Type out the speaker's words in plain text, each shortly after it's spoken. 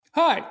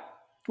Hi.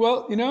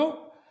 Well,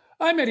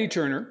 I'm Eddie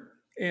Turner,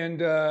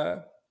 and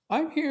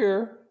I'm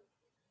here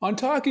on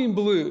Talking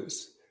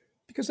Blues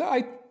because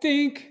I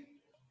think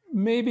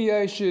maybe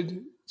I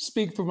should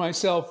speak for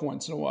myself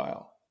once in a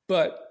while.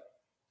 But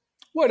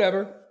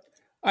whatever.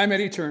 I'm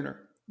Eddie Turner.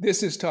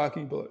 This is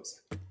Talking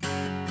Blues.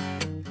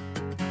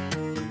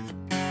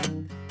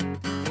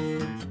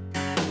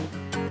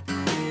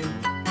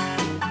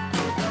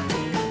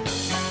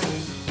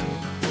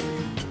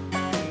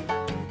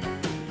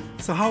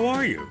 So, how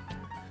are you?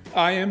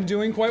 I am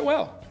doing quite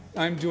well.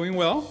 I'm doing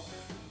well.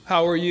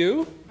 How are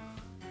you?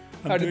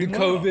 How did the doing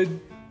well. COVID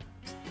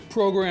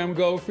program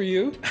go for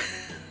you?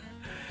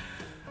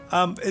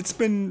 It's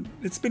been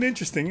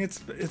interesting.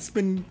 It's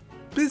been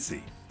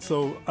busy.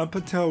 So up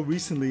until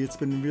recently, it's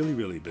been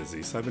really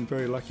busy. So I've been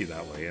very lucky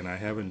that way, and I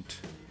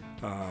haven't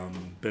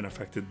been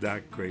affected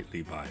that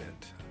greatly by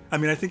it. I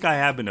mean, I think I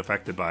have been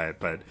affected by it,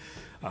 but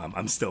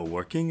I'm still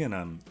working, and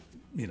I'm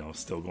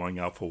still going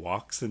out for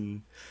walks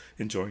and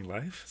enjoying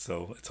life.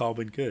 So it's all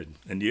been good.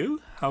 And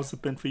you? How's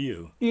it been for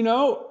you?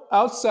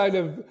 Outside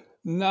of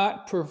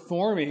not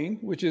performing,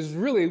 which is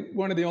really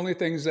one of the only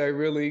things I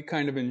really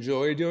kind of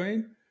enjoy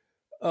doing,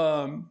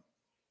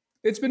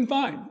 it's been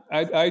fine.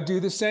 I do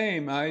the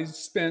same. I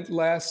spent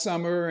last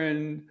summer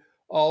and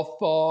all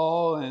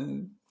fall,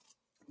 and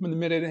from the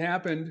minute it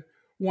happened,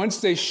 once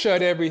they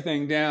shut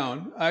everything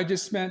down, I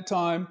just spent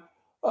time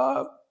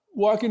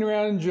walking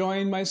around,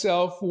 enjoying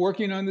myself,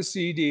 working on the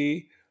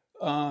CD,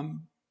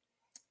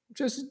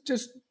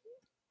 just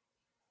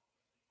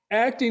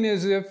acting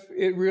as if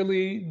it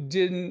really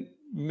didn't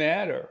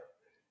matter.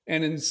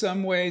 And in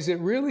some ways, it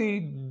really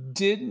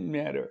didn't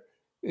matter.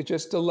 It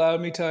just allowed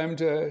me time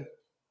to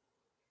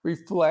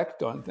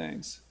reflect on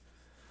things.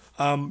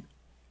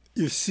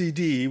 Your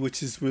CD,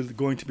 which is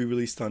going to be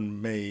released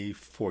on May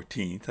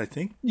 14th, I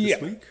think, Yeah.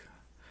 this week.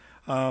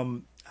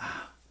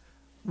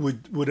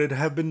 Would it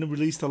have been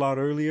released a lot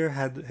earlier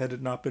had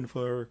it not been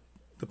for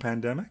the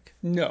pandemic?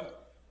 No.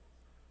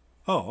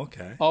 Oh,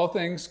 okay. All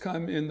things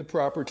come in the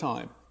proper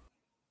time.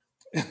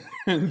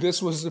 And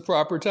this was the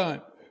proper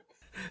time.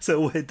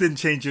 So it didn't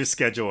change your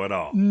schedule at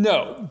all.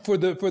 No, for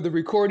the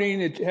recording,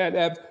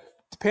 the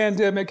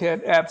pandemic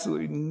had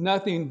absolutely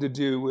nothing to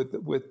do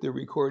with the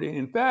recording.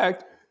 In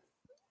fact,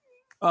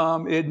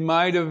 it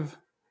might have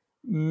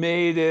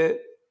made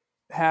it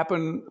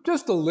happen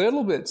just a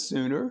little bit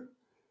sooner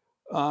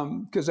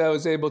because I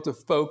was able to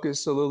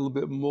focus a little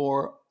bit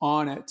more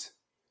on it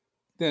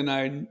than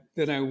I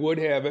would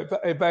have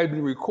if I'd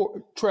been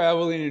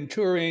traveling and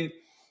touring.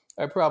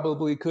 I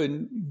probably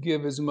couldn't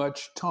give as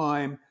much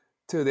time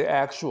to the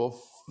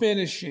actual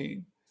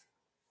finishing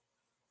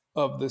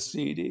of the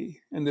CD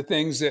and the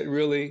things that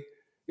really,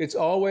 it's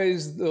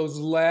always those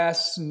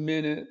last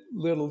minute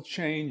little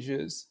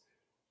changes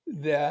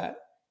that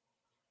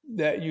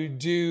you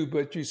do,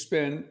 but you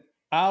spend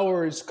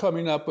hours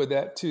coming up with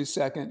that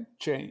 2-second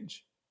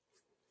change.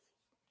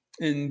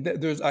 And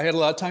I had a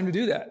lot of time to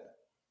do that.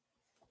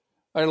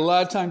 I had a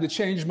lot of time to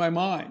change my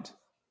mind,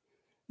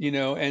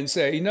 and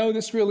say,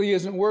 this really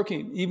isn't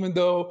working. Even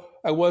though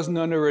I wasn't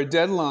under a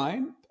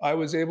deadline, I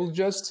was able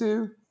just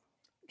to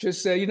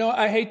say,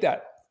 I hate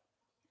that.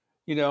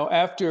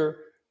 After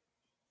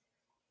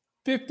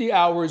 50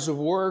 hours of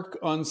work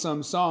on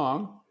some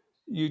song,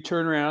 you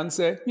turn around and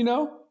say,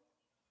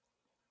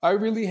 I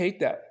really hate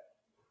that.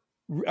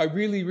 I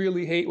really,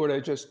 really hate what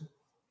I just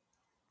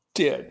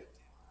did.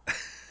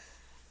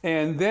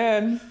 And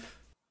then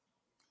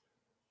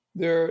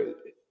there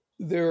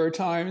are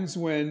times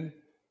when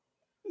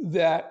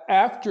that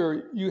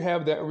after you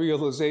have that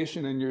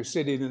realization and you're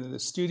sitting in the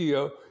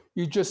studio,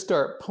 you just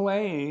start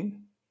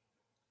playing.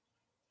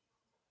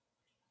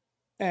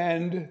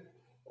 And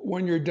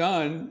when you're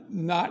done,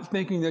 not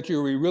thinking that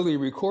you're really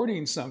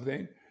recording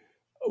something,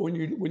 when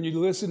you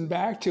listen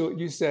back to it,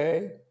 you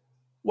say,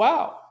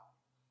 wow,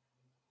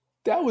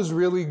 that was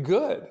really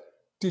good.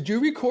 Did you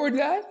record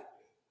that?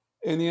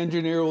 And the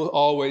engineer will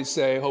always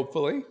say,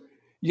 hopefully,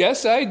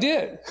 yes, I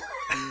did.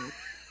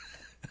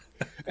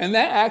 And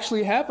that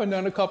actually happened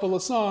on a couple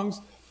of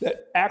songs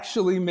that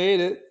actually made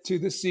it to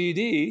the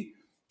CD.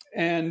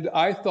 And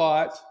I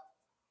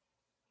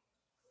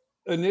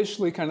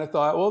initially kind of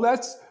thought, well,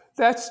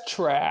 that's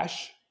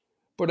trash.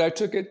 But I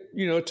took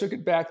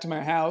it back to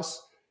my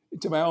house,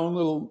 to my own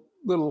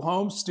little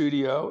home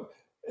studio,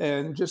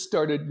 and just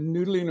started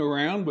noodling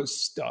around with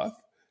stuff.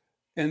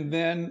 And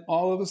then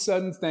all of a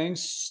sudden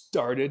things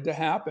started to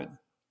happen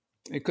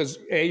because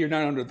you're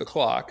not under the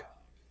clock.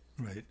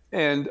 Right.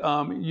 And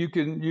you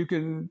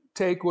can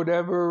take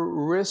whatever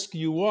risk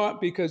you want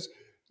because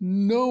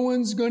no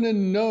one's going to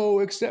know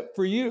except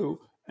for you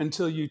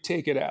until you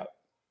take it out.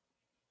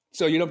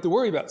 So you don't have to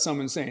worry about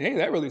someone saying, hey,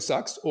 that really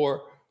sucks,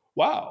 or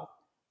wow.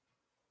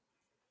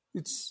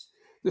 There's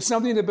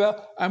something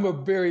about, I'm a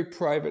very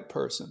private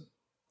person,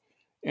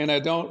 and I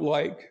don't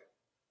like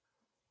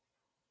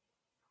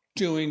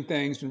doing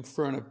things in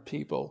front of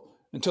people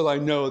until I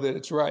know that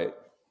it's right.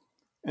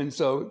 And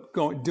so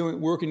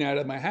working out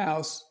of my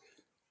house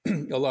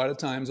a lot of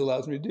times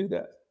allows me to do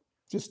that,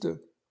 just to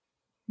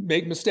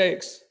make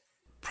mistakes.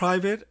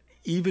 private,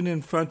 even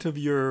in front of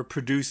your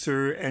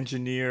producer,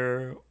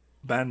 engineer,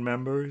 band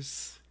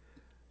members?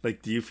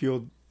 Like, do you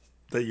feel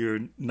that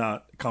you're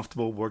not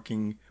comfortable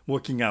working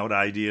out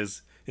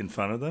ideas in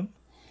front of them?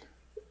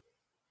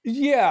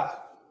 Yeah,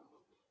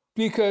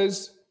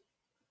 because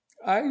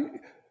I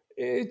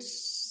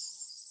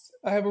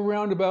I have a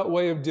roundabout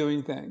way of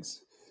doing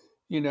things.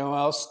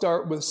 I'll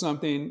start with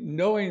something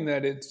knowing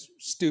that it's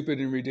stupid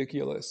and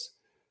ridiculous,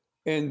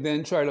 and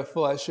then try to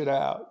flesh it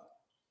out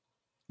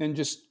and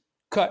just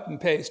cut and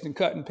paste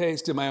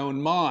in my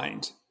own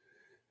mind.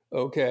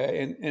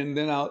 Okay. And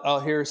then I'll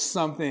hear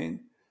something,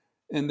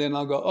 and then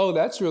I'll go, oh,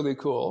 that's really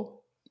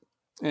cool.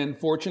 And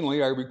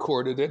fortunately I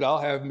recorded it. I'll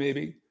have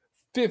maybe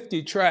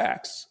 50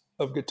 tracks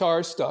of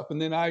guitar stuff.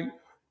 And then I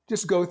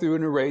just go through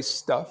and erase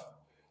stuff,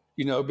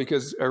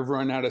 because I've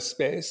run out of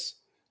space,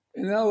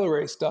 and I'll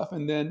erase stuff,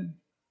 and then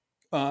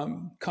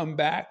come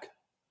back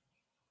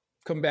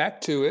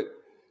to it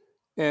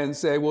and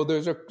say, well,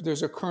 there's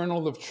a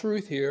kernel of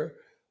truth here.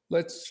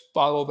 Let's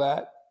follow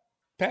that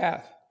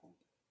path.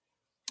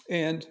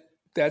 And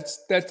that's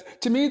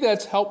to me,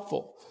 that's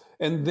helpful.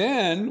 And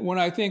then when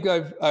I think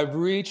I've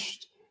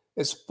reached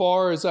as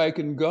far as I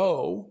can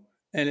go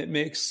and it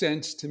makes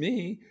sense to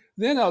me,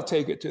 then I'll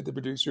take it to the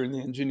producer and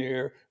the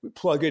engineer, we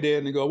plug it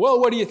in and go, well,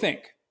 what do you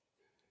think?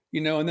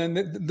 And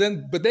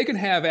then but they can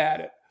have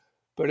at it.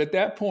 But at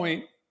that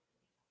point,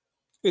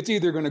 it's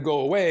either going to go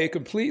away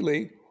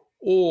completely,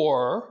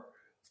 or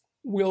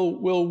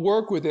we'll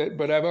work with it,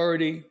 but I've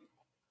already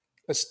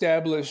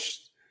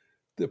established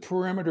the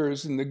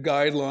perimeters and the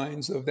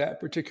guidelines of that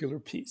particular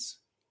piece.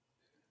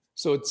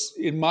 So it's,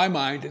 in my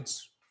mind,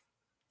 it's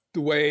the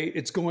way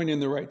it's going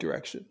in the right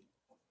direction.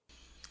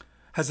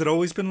 Has it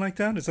always been like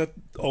that? Has that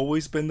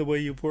always been the way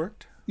you've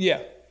worked?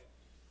 Yeah,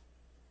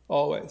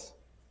 always.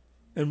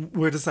 And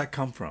where does that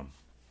come from?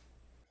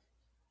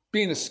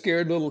 Being a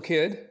scared little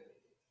kid,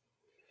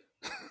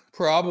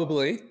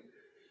 probably,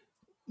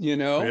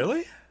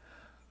 Really?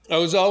 I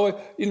was always,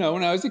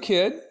 when I was a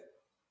kid,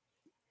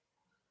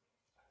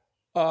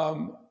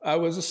 I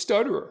was a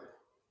stutterer,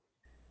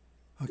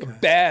 Okay. a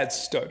bad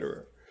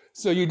stutterer.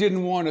 So you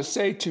didn't want to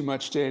say too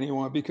much to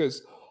anyone,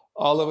 because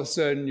all of a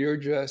sudden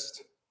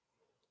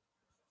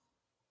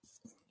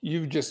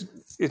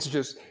it's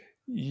just,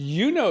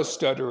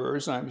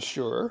 stutterers, I'm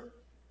sure.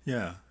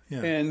 Yeah.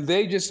 And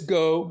they just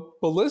go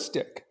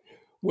ballistic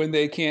when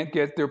they can't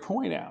get their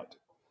point out.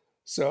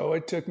 So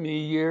it took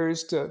me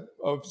years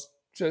of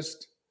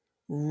just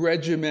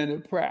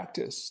regimented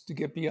practice to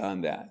get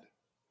beyond that.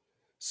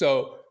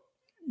 So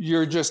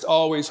you're just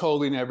always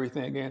holding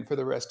everything in for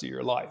the rest of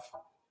your life.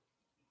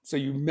 So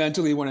you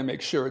mentally want to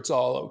make sure it's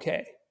all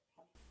okay.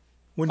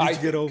 When did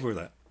you get over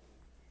that?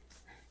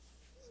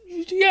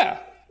 Yeah.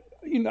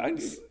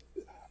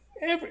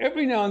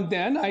 Every now and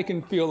then I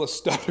can feel a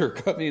stutter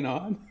coming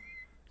on.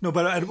 No,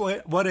 but at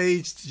what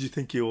age did you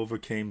think you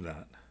overcame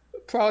that?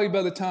 Probably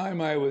by the time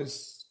I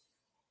was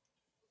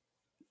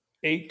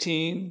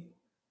 18,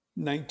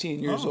 19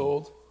 years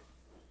old.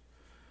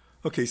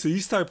 Okay, so you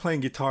started playing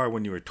guitar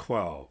when you were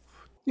 12.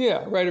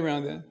 Yeah, right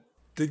around then.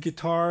 Did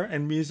guitar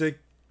and music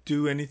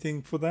do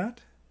anything for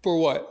that? For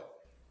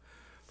what?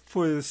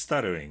 For the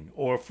stuttering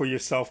or for your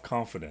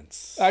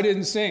self-confidence? I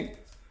didn't sing.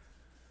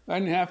 I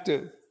didn't have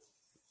to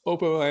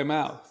open my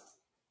mouth.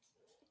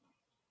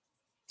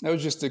 I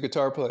was just a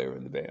guitar player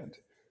in the band,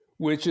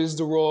 which is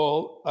the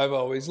role I've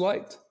always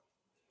liked.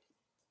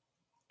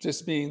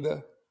 Just being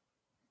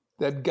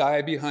that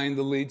guy behind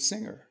the lead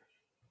singer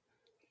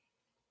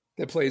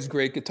that plays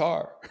great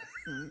guitar.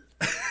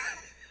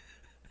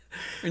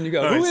 And you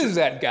go, who is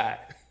that guy?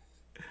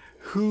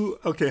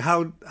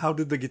 How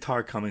did the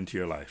guitar come into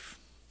your life?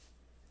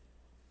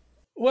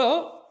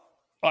 Well,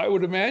 I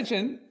would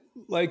imagine,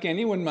 like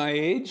anyone my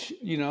age,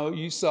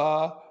 you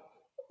saw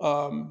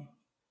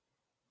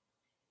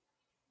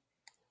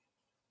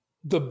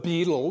the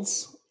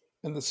Beatles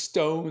and the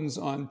Stones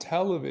on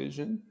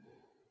television,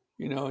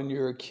 and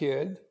you're a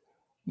kid.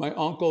 My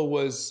uncle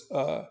was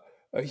a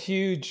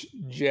huge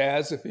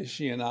jazz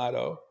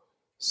aficionado.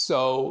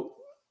 So,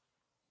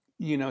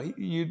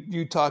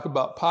 you talk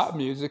about pop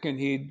music and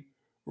he'd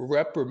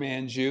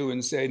reprimand you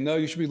and say, no,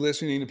 you should be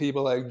listening to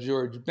people like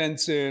George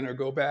Benson, or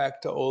go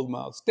back to old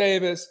Miles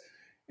Davis.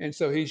 And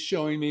so he's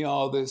showing me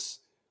all this,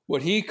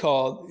 what he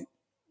called,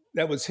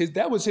 that was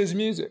his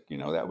music.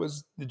 That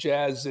was the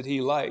jazz that he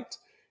liked.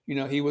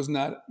 He was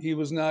not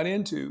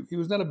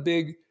a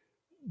big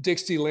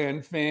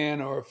Dixieland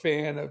fan or a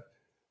fan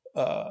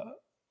of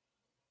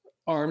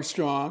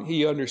Armstrong.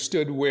 He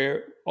understood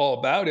all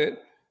about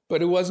it,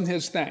 but it wasn't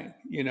his thing.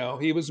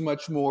 He was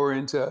much more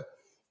into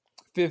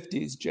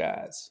 50s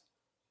jazz,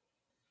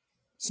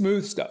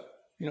 smooth stuff,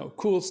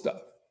 cool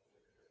stuff.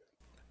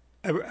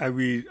 I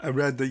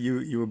read that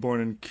you were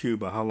born in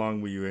Cuba. How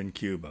long were you in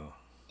Cuba?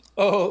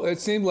 Oh, it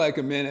seemed like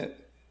a minute.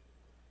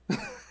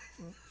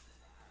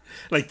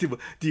 Like, do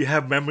you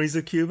have memories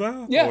of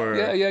Cuba? Yeah,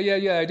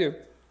 I do.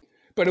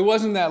 But it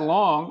wasn't that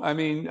long. I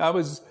mean,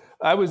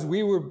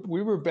 we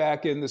were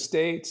back in the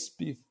States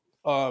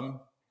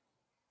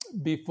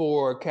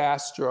before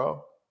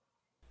Castro.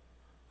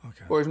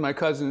 Okay. Or as my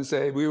cousins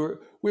say, we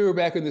were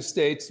back in the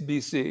States,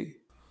 BC.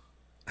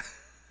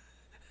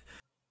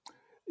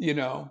 You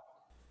know,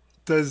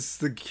 Does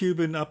the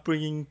Cuban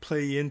upbringing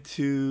play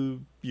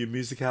into your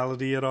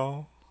musicality at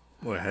all?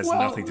 Or it has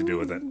well, nothing to do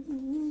with it?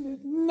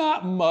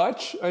 not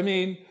much. I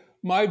mean,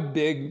 my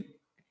big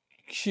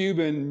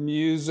Cuban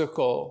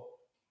musical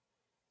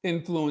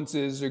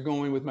influences are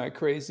going with my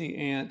crazy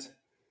aunt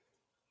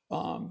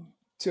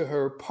to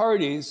her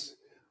parties,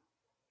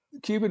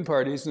 Cuban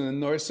parties in the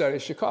north side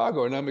of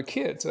Chicago, and I'm a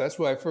kid, so that's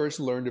why I first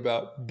learned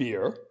about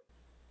beer.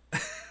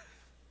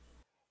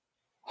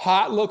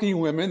 Hot-looking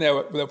women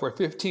that were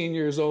 15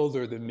 years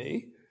older than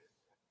me,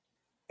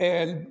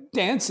 and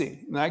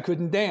dancing, and I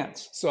couldn't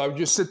dance, so I would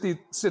just sit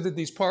at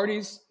these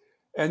parties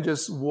and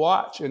just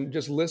watch and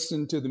just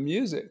listen to the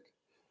music,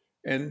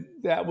 and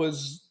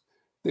that's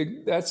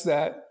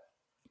that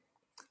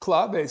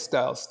clave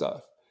style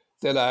stuff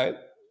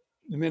that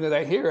the minute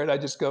I hear it, I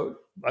just go,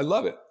 I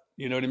love it.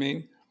 You know what I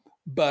mean?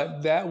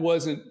 But that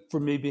wasn't for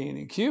me being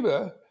in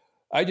Cuba.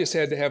 I just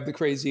had to have the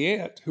crazy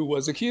aunt who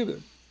was a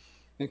Cuban.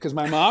 And because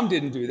my mom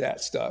didn't do that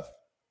stuff.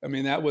 I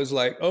mean, that was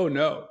like, oh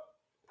no,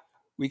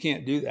 we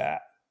can't do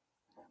that.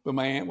 But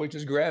my aunt would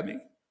just grab me,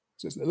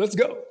 says, let's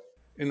go.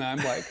 And I'm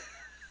like,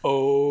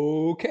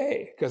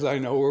 okay, because I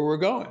know where we're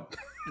going.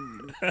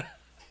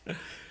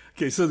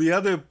 Okay, so the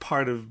other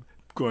part of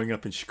growing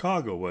up in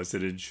Chicago was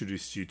it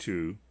introduced you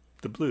to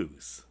the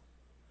blues.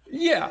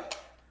 Yeah.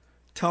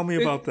 Tell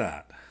me about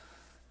that.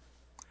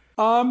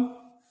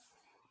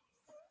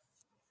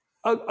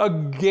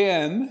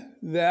 Again,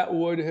 that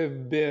would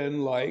have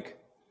been like,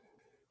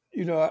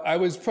 I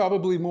was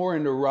probably more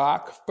into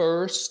rock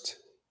first.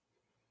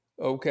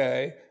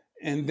 Okay.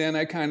 And then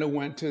I kind of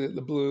went to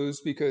the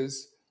blues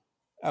because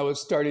I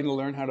was starting to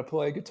learn how to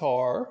play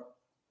guitar.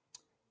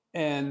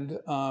 And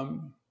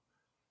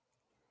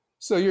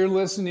so you're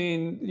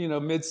listening,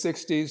 mid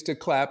 60s to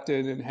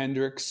Clapton and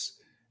Hendrix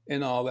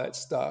and all that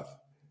stuff.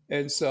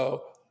 And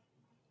so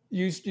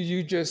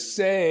you just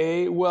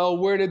say, well,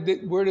 where did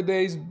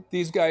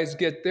these guys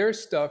get their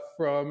stuff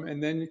from?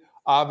 And then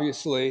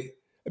obviously,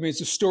 I mean,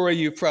 it's a story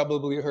you've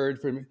probably heard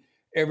from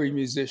every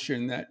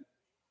musician that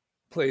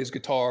plays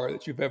guitar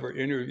that you've ever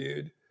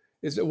interviewed,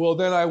 is that, well,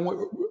 then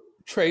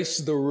trace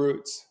the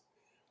roots.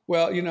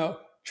 Well,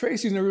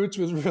 tracing the roots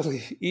was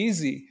really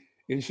easy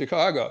in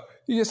Chicago.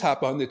 You just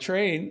hop on the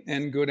train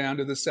and go down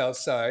to the South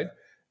Side,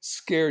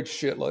 scared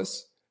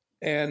shitless,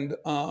 and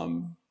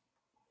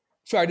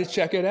try to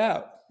check it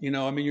out.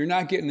 I mean, you're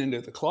not getting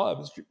into the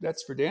clubs,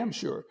 that's for damn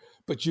sure,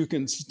 but you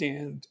can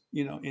stand,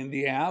 in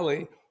the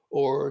alley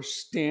or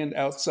stand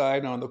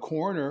outside on the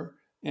corner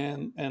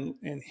and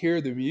hear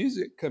the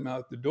music come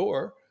out the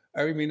door.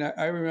 I mean,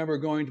 I remember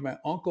going to my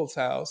uncle's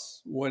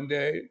house one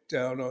day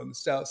down on the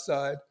South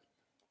Side,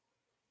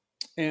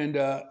 and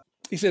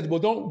he said, well,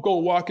 don't go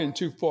walking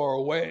too far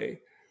away.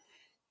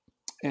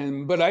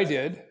 But I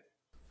did.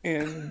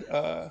 And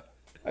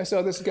I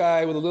saw this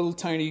guy with a little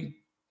tiny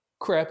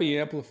crappy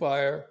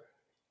amplifier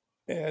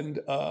and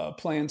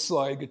playing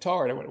slide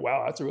guitar. And I went,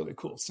 wow, that's a really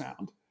cool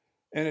sound.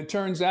 And it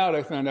turns out,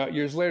 I found out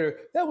years later,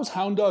 that was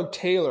Hound Dog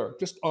Taylor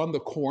just on the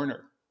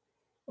corner.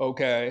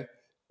 Okay.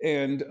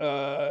 And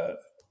I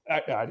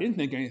didn't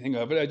think anything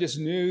of it. I just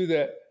knew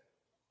that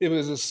it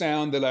was a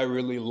sound that I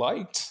really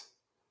liked,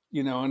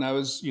 and I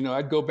was,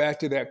 I'd go back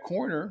to that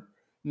corner,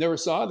 never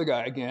saw the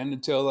guy again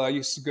until I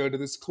used to go to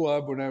this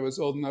club when I was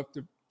old enough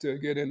to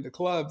get into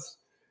clubs.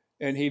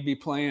 And he'd be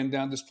playing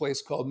down this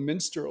place called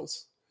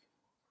Minstrels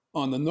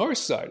on the north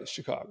side of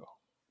Chicago.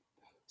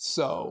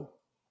 So,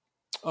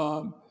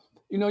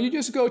 you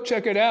just go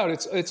check it out.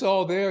 It's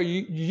all there.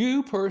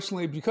 You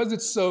personally, because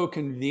it's so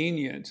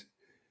convenient,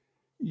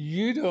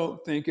 you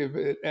don't think of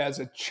it as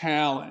a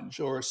challenge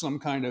or some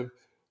kind of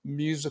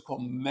musical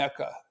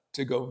mecca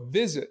to go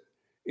visit.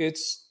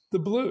 It's the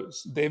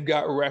blues. They've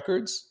got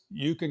records.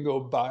 You can go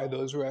buy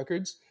those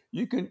records.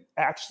 You can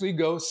actually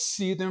go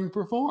see them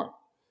perform.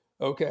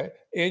 Okay.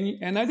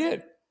 And I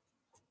did.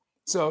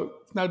 So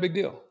it's not a big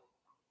deal.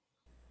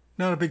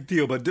 Not a big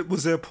deal, but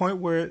was there a point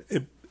where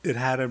it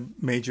had a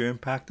major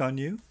impact on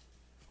you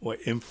or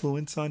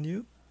influence on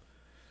you?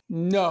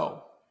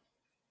 No.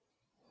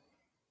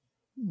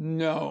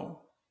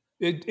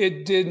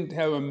 It didn't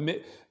have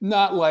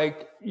not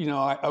like,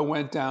 I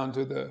went down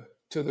to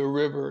the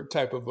river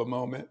type of a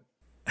moment.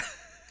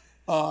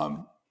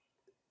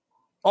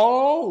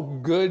 All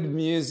good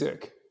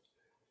music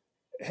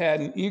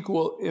had an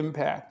equal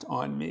impact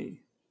on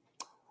me.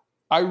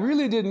 I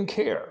really didn't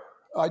care.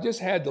 I just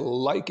had to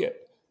like it.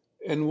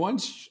 And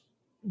once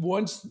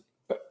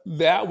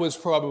that was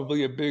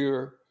probably a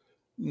bigger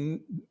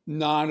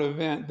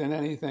non-event than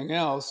anything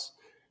else,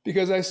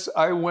 because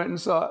I went and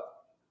saw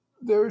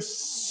there's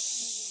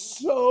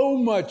so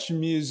much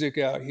music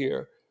out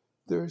here.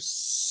 There's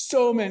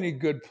so many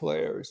good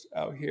players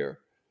out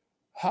here.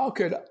 How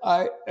could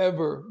I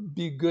ever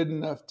be good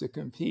enough to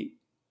compete?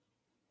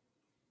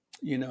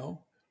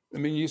 I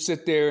mean, you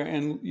sit there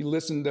and you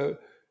listen to,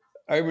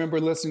 I remember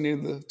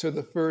listening to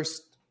the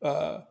first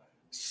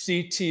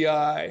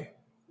CTI,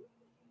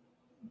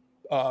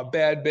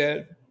 Bad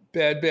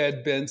Bad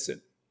Bad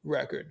Benson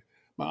record.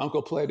 My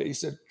uncle played it. He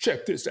said,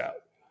 check this out.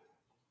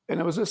 And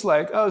it was just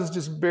like, I was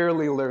just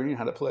barely learning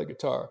how to play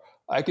guitar.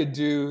 I could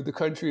do the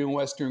country and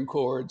western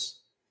chords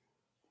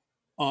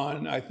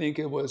on, I think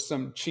it was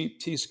some cheap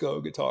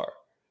Tisco guitar.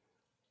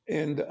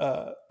 And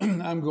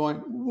I'm going,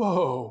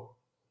 whoa,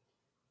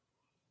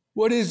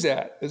 what is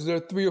that? Is there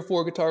 3 or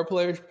 4 guitar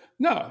players?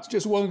 No, it's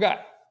just one guy.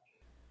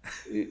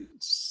 There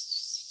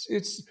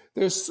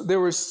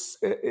was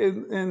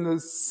in the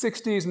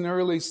 60s and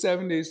early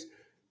 70s,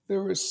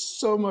 there was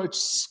so much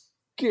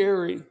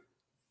scary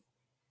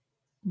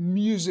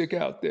music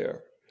out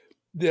there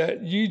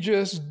that you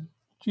just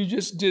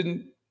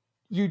didn't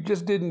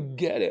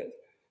get it.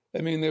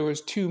 I mean, there was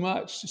too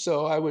much.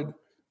 So I would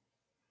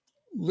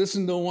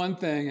listen to one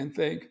thing and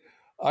think,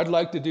 I'd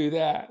like to do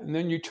that. And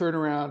then you turn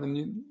around and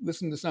you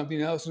listen to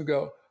something else and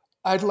go,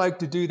 I'd like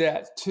to do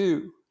that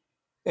too.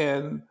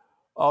 And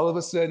all of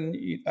a sudden,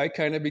 I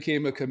kind of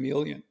became a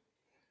chameleon.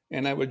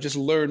 And I would just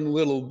learn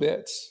little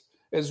bits.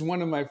 As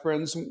one of my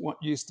friends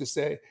used to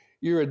say,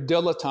 you're a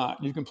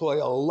dilettante. You can play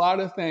a lot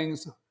of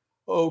things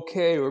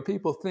okay, or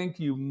people think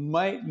you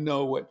might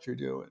know what you're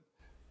doing,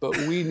 but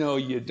we know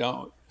you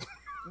don't.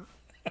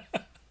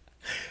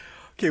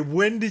 Okay,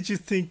 when did you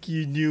think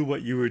you knew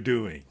what you were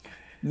doing?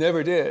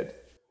 Never did.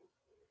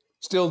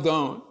 Still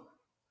don't.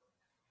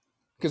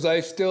 Because I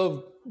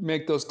still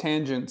make those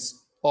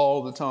tangents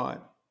all the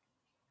time.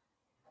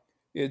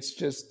 It's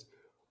just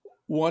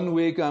one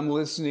week I'm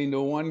listening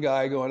to one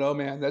guy going, oh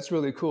man, that's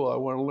really cool. I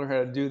want to learn how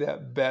to do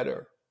that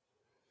better.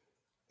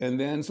 And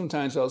then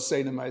sometimes I'll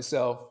say to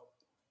myself,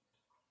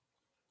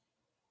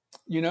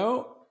 you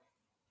know,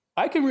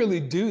 I can really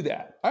do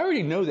that. I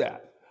already know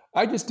that.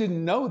 I just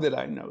didn't know that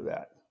I know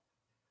that.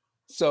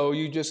 So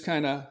you just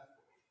kind of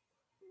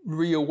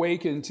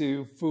reawaken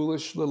to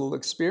foolish little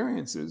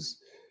experiences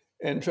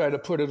and try to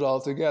put it all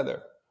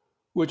together,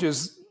 which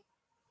is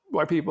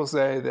why people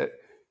say that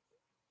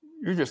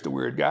you're just a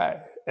weird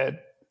guy, Ed.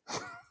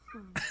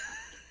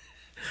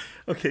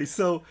 Okay,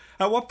 so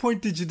at what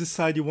point did you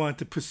decide you wanted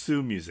to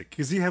pursue music?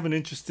 Because you have an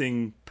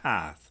interesting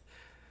path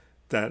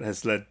that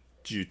has led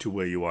you to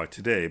where you are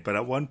today. But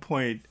at one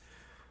point,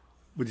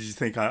 what did you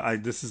think?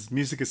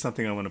 Music is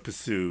something I want to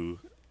pursue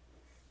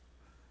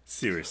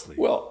seriously.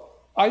 Well,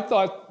 I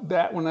thought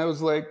that when I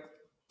was like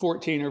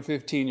 14 or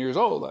 15 years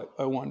old,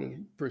 I wanted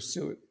to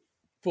pursue it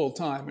full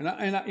time,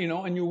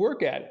 and you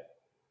work at it,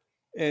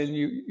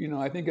 and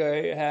I think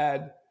I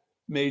had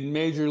made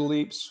major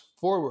leaps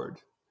forward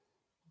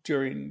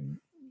during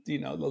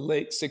the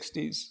late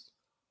 60s,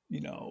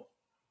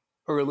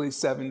 early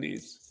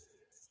 70s,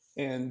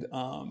 and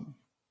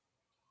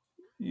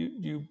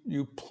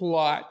you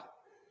plot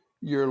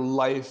your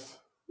life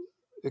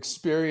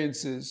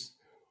experiences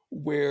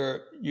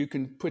where you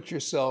can put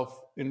yourself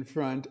in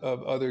front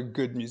of other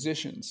good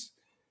musicians,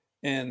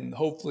 and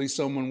hopefully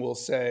someone will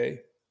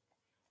say,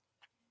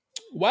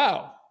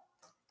 wow,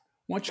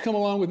 why don't you come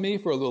along with me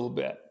for a little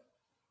bit?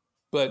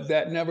 But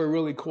that never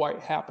really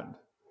quite happened.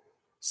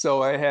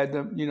 So I had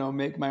to,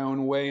 make my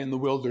own way in the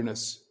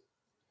wilderness.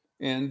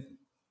 And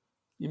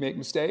you make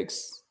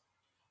mistakes,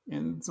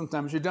 and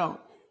sometimes you don't.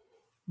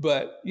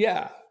 But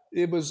yeah,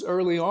 it was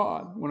early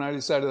on when I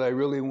decided I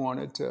really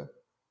wanted to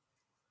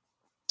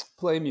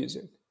play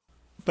music.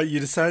 But you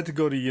decided to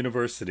go to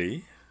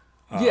university.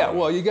 Yeah,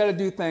 well, you got to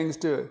do things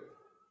to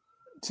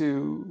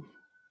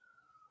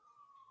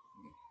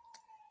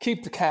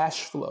keep the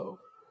cash flow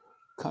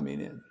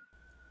coming in.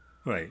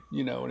 Right.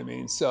 You know what I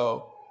mean?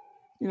 So,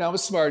 I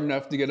was smart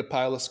enough to get a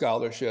pile of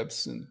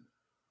scholarships and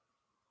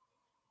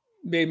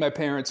made my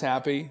parents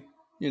happy,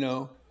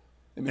 And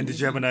did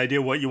you have an idea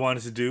what you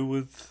wanted to do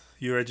with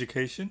your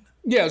education?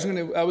 Yeah,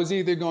 I was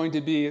either going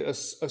to be a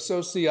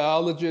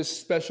sociologist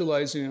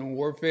specializing in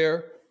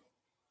warfare,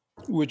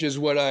 which is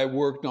what I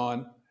worked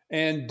on,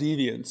 and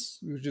deviance,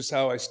 which is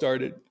how I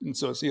started in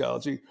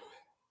sociology,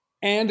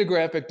 and a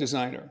graphic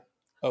designer,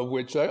 of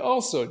which I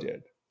also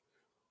did,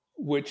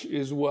 which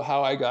is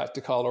how I got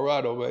to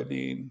Colorado, by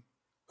being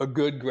a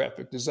good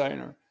graphic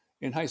designer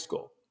in high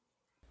school.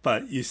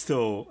 But you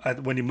still,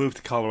 when you moved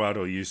to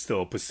Colorado, you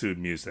still pursued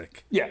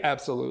music. Yeah,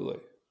 absolutely.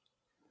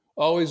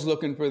 Always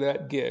looking for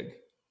that gig.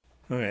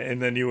 Okay,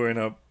 and then you were in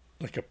a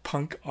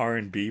punk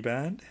R&B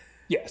band?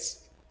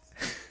 Yes.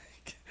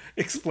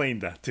 Explain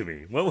that to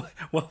me.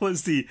 What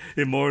was the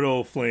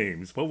Immortal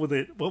Flames? What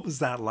was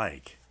that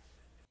like?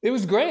 It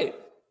was great.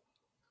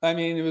 I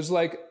mean, it was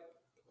like,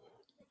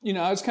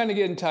 I was kind of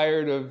getting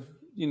tired of,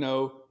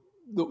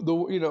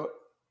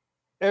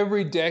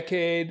 every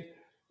decade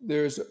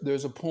there's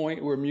a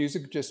point where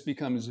music just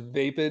becomes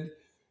vapid,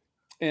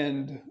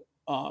 and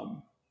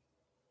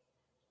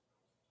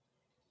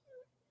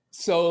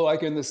so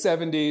like in the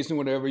 70s and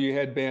whatever, you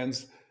had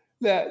bands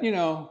that,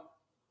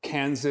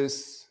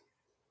 Kansas,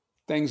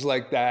 things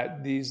like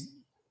that, these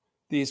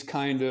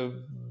kind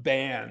of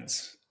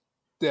bands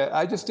that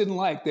I just didn't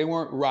like. They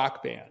weren't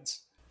rock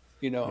bands,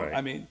 Right.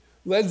 I mean,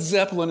 Led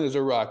Zeppelin is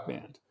a rock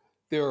band.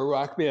 They're a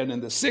rock band in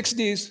the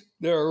 60s.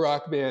 They're a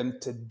rock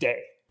band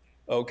today.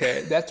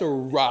 Okay, that's a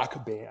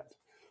rock band.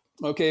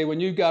 Okay, when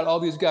you've got all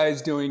these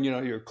guys doing,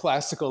 your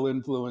classical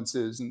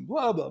influences and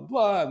blah, blah,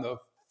 blah, and the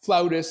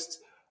flautists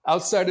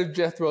outside of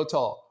Jethro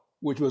Tull,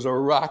 which was a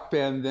rock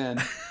band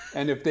then.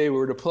 And if they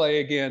were to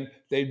play again,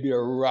 they'd be a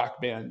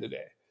rock band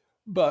today.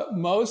 But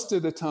most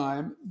of the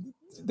time,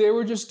 they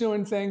were just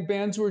doing things,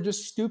 bands were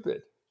just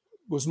stupid,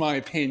 was my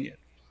opinion.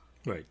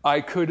 Right. I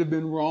could have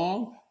been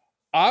wrong.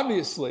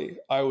 Obviously,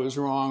 I was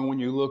wrong when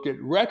you look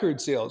at record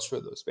sales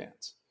for those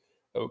bands.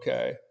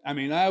 Okay. I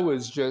mean, I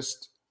was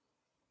just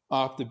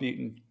off the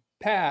beaten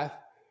path,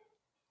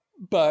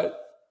 but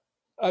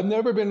I've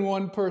never been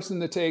one person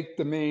to take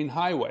the main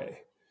highway.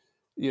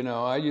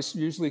 I just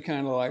usually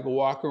kind of like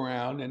walk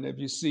around, and if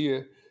you see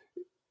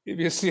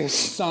a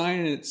sign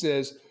and it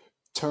says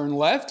turn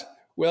left,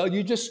 well,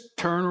 you just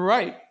turn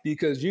right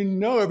because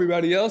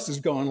everybody else is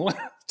going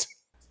left.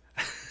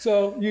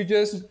 So you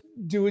just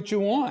do what you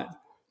want.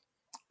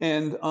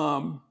 And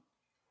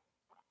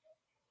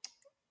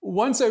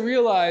once I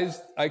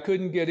realized I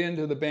couldn't get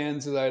into the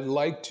bands that I'd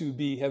like to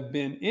have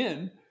been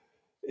in,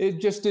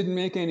 it just didn't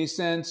make any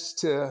sense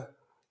to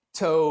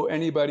toe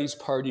anybody's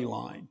party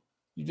line.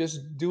 You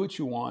just do what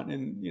you want.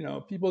 And,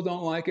 people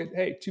don't like it.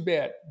 Hey, too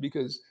bad,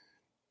 because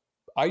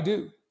I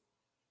do.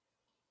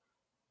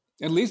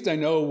 At least I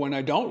know when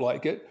I don't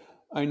like it,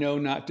 I know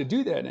not to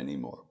do that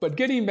anymore. But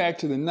getting back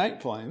to the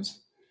Night Flames,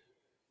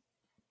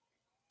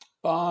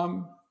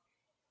 I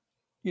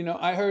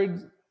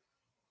heard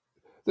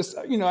this,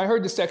 I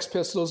heard the Sex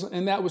Pistols,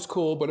 and that was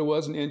cool, but it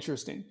wasn't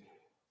interesting.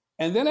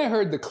 And then I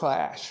heard the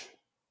Clash.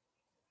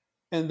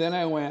 And then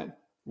I went,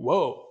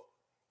 whoa.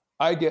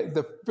 I get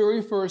the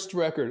very first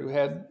record. It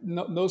had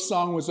no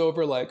song was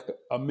over like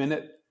a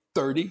minute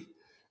 30.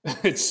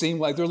 It seemed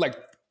like there were like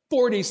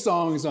 40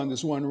 songs on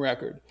this one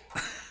record.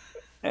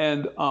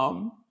 And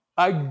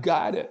I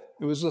got it.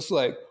 It was just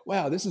like,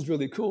 wow, this is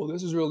really cool.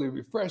 This is really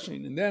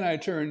refreshing. And then I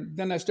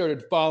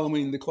started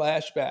following the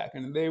Clash back,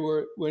 and they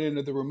went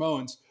into the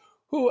Ramones,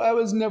 who I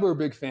was never a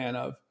big fan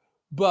of,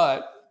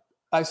 but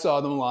I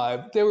saw them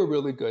live. They were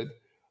really good,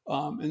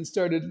 and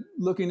started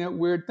looking at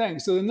weird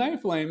things. So the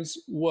Night Flames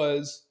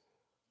was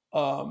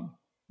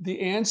the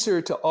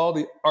answer to all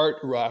the art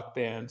rock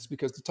bands,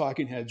 because the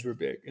Talking Heads were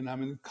big, and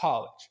I'm in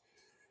college.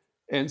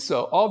 And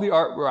so all the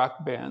art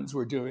rock bands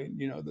were doing,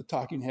 the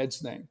Talking Heads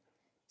thing.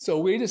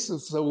 So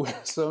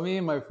so me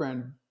and my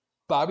friend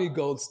Bobby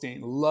Goldstein,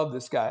 love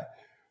this guy.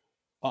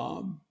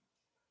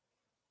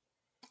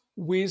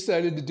 We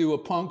decided to do a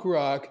punk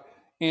rock,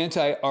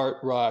 anti-art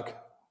rock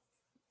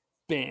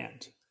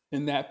band,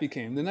 and that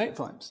became the Night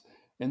Flames.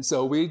 And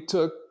so we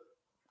took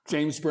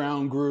James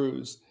Brown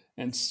grooves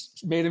and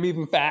made them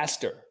even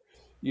faster.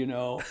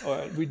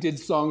 We did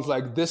songs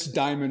like "This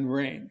Diamond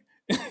Ring,"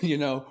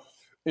 in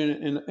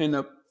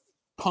a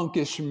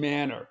punkish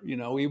manner.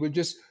 We would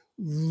just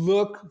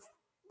look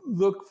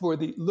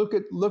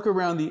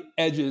around the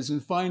edges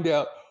and find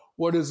out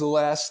what is the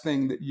last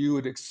thing that you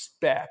would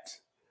expect.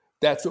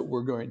 That's what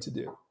we're going to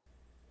do.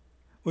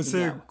 Was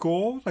there a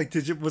goal?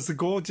 Was the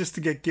goal just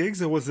to get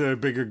gigs, or was there a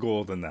bigger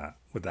goal than that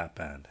with that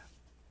band?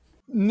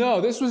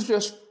 No, this was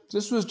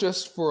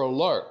just for a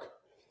lark.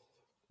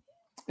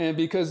 And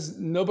because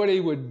nobody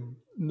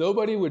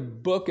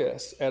would book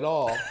us at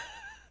all,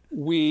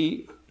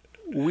 we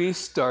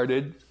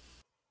started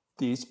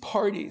these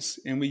parties,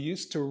 and we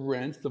used to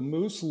rent the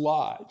Moose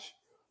Lodge.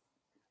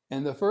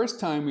 And the first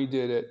time we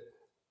did it,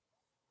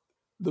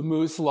 the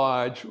Moose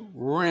Lodge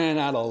ran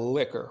out of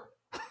liquor.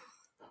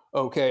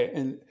 Okay,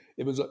 and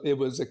it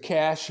was a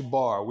cash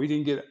bar. We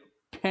didn't get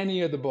a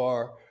penny of the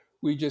bar.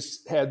 We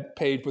just had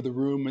paid for the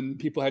room, and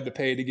people had to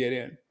pay to get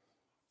in.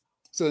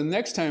 So the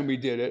next time we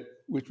did it,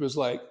 which was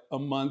like a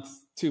month,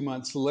 2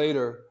 months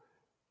later,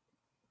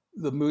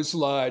 the Moose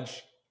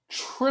Lodge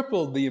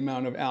tripled the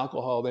amount of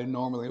alcohol they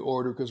normally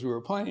order because we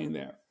were playing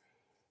there.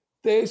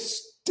 They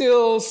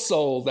still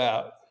sold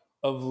out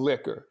of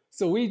liquor.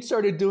 So we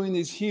started doing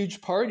these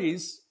huge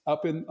parties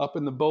up in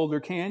the Boulder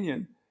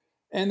Canyon,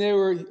 and they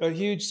were a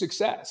huge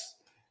success.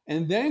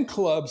 And then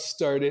clubs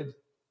started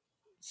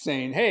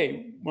saying,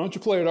 hey, why don't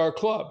you play at our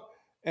club?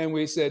 And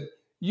we said,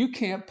 you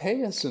can't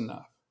pay us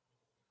enough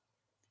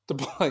to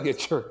play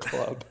at your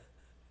club.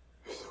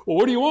 Well,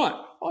 what do you want?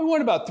 Well, I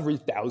want about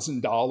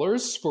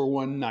 $3,000 for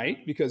one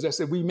night, because I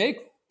said, we make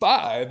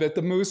 $5 at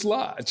the Moose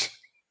Lodge.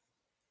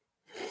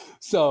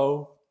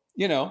 So,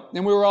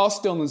 and we were all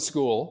still in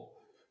school.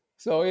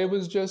 So it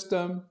was just,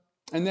 and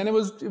then it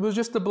was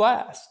just a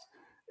blast.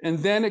 And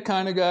then it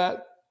kind of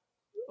got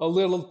a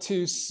little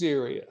too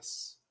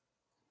serious.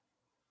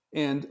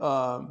 And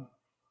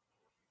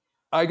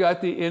I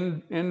got the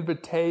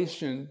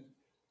invitation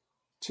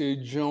to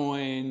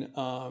join,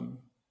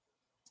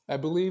 I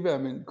believe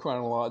I'm in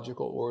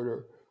chronological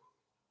order,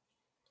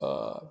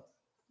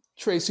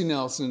 Tracy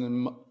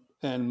Nelson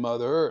and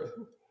Mother Earth.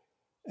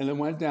 And I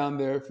went down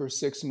there for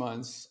 6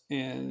 months,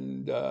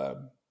 and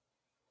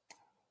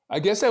I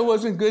guess I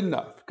wasn't good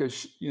enough,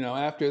 because,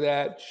 after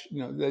that,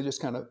 they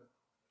just kind of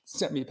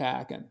sent me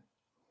packing.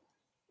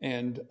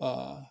 And,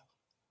 that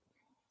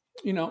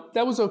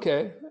was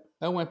okay.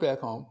 I went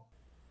back home.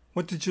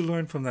 What did you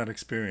learn from that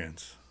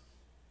experience?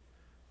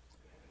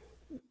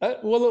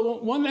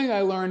 One thing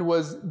I learned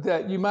was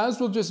that you might as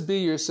well just be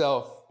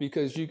yourself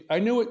because I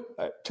knew it.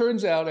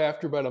 Turns out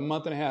after about a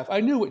month and a half,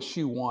 I knew what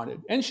she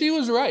wanted, and she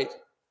was right.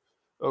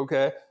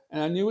 Okay,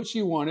 and I knew what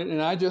she wanted,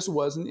 and I just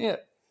wasn't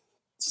it.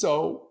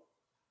 So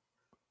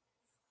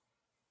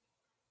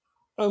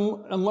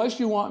unless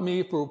you want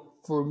me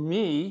for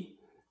me,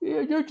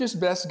 you're just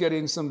best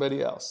getting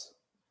somebody else.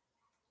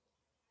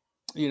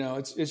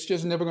 It's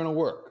just never going to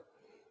work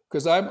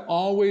because I'm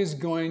always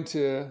going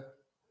to,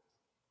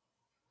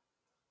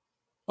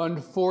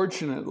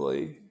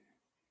 unfortunately,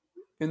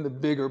 in the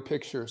bigger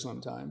picture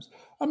sometimes,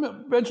 I'm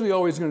eventually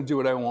always going to do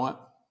what I want.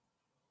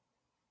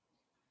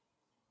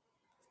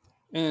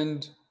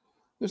 And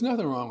there's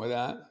nothing wrong with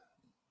that.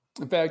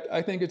 In fact,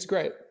 I think it's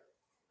great.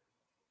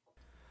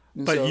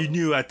 But you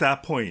knew at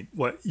that point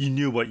what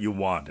you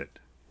wanted.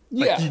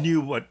 Yeah. You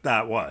knew what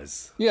that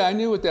was. Yeah, I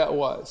knew what that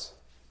was.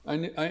 I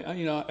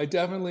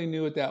definitely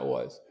knew what that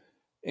was.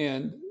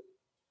 And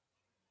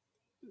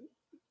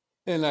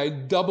I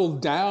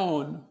doubled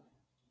down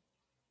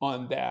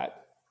on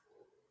that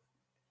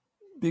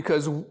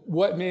because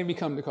what made me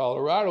come to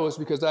Colorado was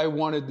because I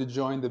wanted to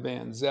join the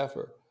band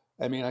Zephyr.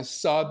 I mean, I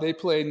saw they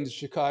played in the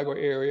Chicago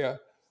area.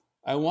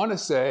 I want to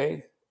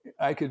say,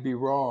 I could be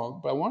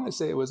wrong, but I want to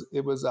say it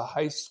was a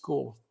high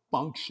school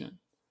function.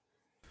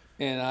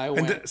 And I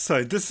went.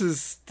 Sorry, this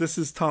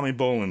is Tommy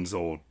Boland's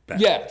old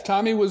band. Yeah,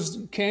 Candy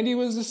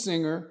was the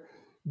singer.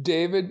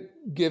 David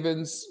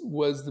Givens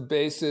was the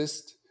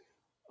bassist.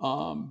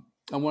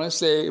 I want to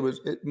say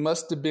it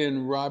must have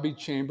been Robbie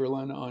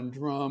Chamberlain on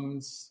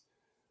drums.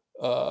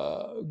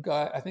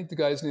 I think the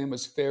guy's name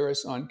was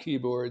Ferris on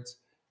keyboards,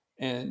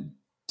 and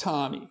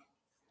Tommy.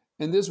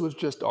 And this was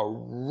just a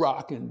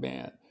rocking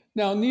band.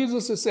 Now,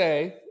 needless to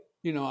say,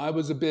 I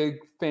was a big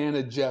fan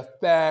of Jeff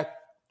Beck,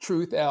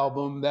 Truth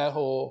album, that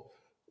whole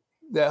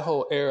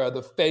era,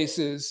 the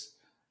Faces.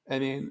 I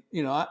mean,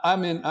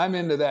 I'm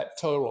into that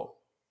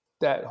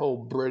whole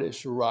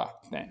British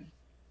rock thing,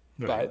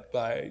 right,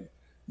 by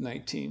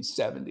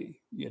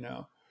 1970,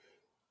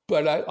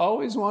 But I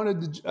always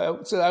wanted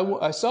to.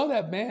 I saw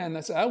that band. And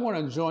I said I want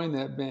to join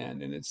that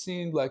band, and it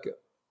seemed like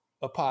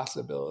a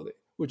possibility.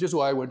 Which is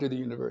why I went to the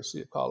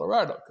University of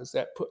Colorado, because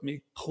that put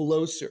me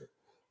closer,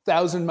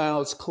 1,000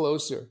 miles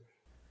closer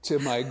to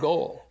my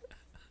goal.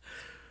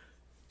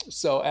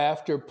 So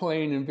after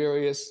playing in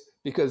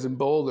because in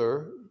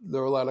Boulder,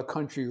 there were a lot of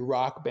country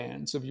rock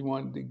bands. So if you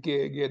wanted to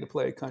gig, you had to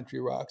play country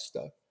rock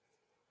stuff.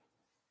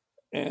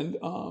 And,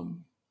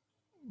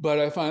 but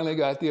I finally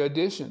got the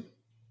audition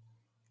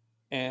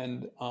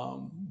and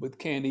with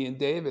Candy and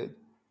David,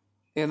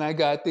 and I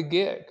got the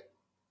gig.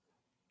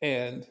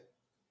 And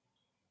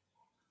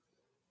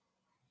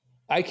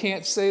I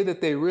can't say that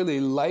they really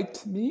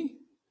liked me,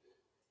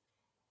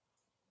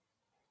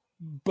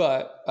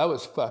 but I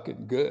was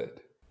fucking good.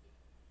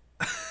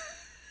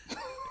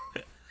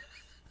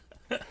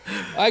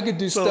 I could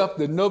do stuff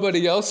that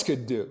nobody else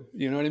could do,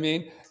 you know what I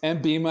mean?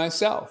 And be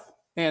myself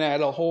and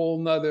add a whole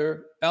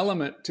nother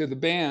element to the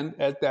band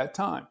at that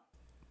time.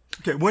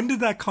 Okay, when did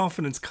that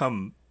confidence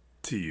come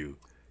to you?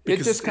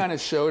 Because it just kind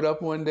of showed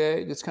up one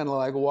day, just kind of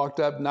like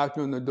walked up, knocked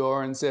on the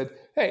door and said,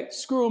 hey,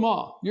 screw them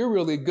all. You're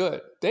really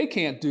good. They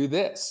can't do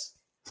this.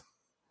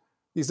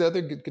 These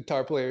other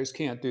guitar players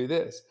can't do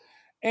this.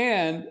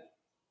 And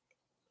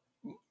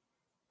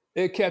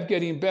it kept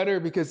getting better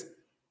because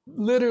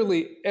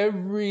literally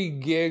every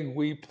gig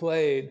we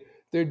played,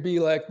 there'd be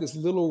like this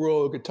little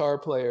row of guitar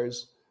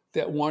players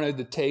that wanted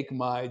to take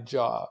my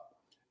job.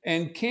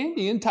 And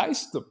Candy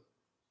enticed them.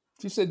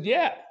 She said,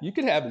 yeah, you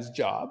could have his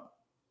job.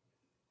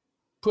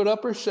 Put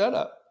up or shut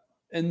up.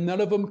 And none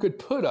of them could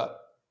put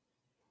up.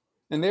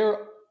 And they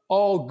were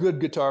all good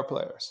guitar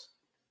players.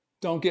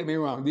 Don't get me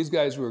wrong. These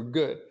guys were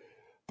good.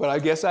 But I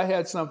guess I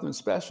had something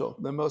special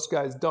that most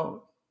guys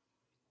don't.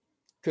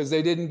 Because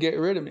they didn't get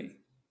rid of me.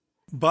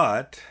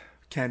 But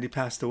Candy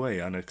passed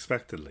away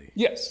unexpectedly.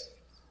 Yes.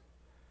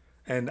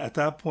 And at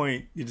that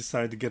point, you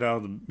decided to get out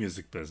of the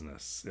music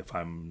business, if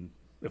I'm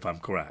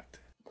correct.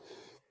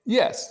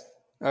 Yes.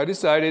 I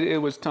decided it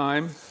was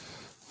time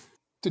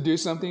to do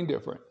something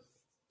different.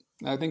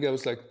 I think I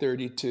was like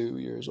 32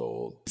 years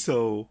old.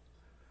 So,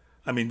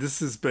 I mean, this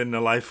has been a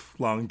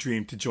lifelong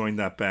dream to join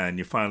that band.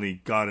 You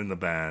finally got in the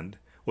band.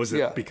 Was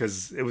it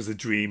because it was a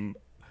dream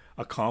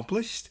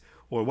accomplished?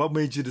 Or what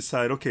made you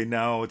decide, okay,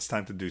 now it's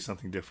time to do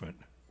something different?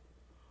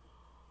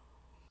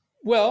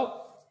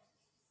 Well,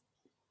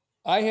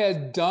 I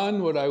had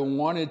done what I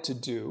wanted to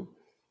do.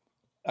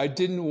 I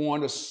didn't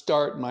want to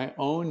start my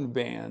own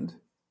band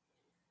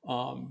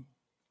because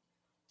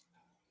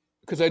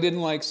I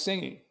didn't like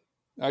singing.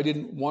 I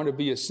didn't want to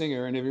be a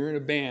singer. And if you're in a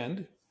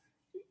band,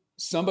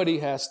 somebody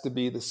has to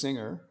be the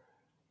singer.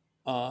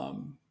 I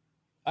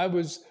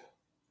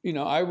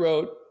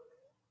wrote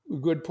a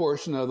good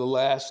portion of the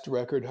last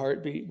record,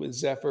 Heartbeat, with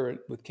Zephyr,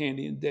 with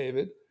Candy and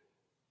David.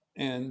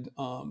 And,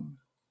 I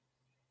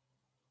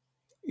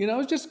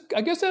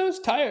guess I was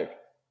tired,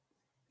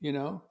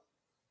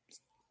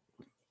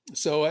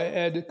 So I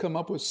had to come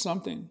up with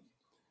something.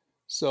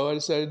 So I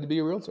decided to be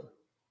a realtor.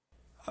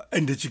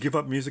 And did you give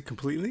up music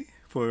completely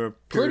for a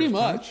Pretty period of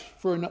time?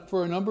 much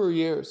for a number of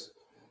years.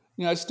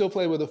 I still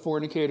play with the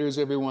Fornicators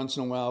every once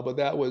in a while, but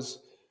that was,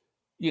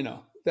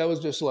 that was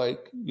just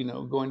like,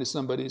 going to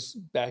somebody's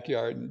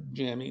backyard and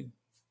jamming.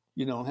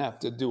 You don't have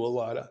to do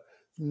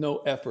no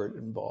effort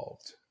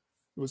involved.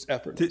 It was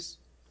effortless.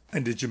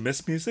 Did you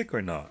miss music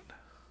or not?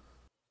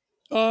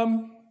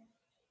 Um,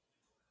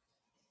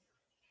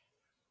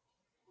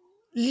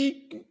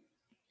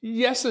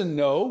 yes and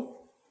no.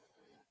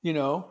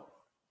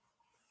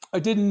 I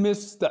didn't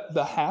miss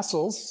the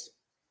hassles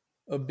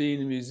of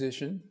being a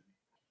musician,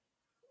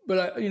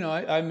 but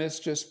I miss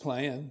just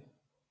playing.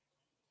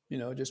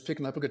 Just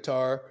picking up a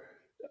guitar.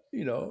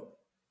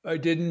 I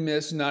didn't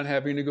miss not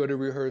having to go to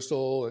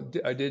rehearsal.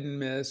 I didn't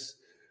miss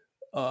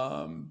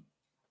having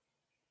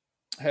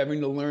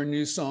to learn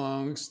new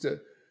songs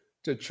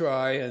to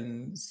try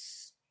and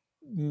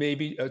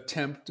maybe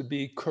attempt to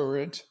be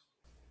current.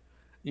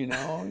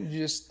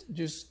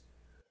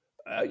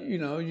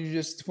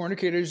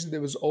 Fornicators.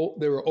 There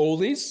were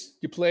oldies.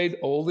 You played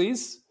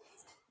oldies.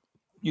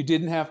 You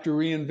didn't have to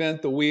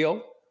reinvent the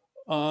wheel.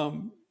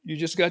 You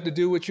just got to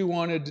do what you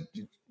wanted.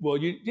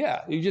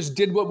 You just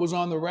did what was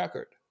on the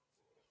record,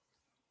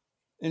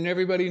 and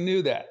everybody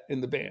knew that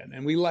in the band,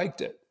 and we liked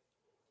it.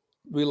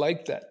 We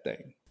liked that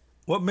thing.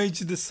 What made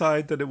you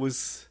decide that it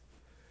was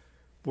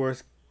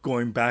worth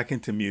going back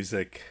into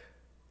music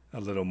a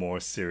little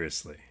more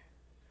seriously?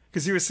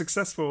 Because you're a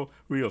successful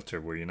realtor,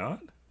 were you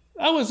not?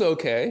 I was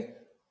okay.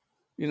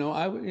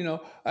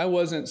 I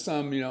wasn't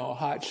some,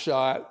 hot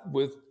shot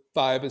with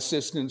 5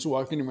 assistants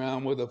walking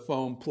around with a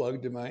phone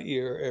plugged to my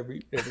ear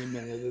every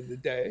minute of the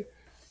day.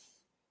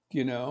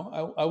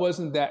 I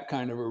wasn't that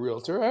kind of a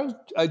realtor.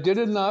 I did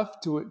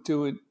enough to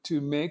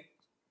make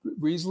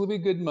reasonably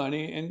good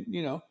money and,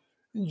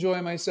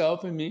 enjoy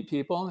myself and meet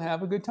people and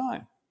have a good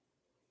time.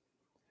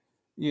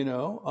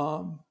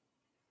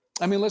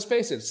 Let's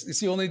face it,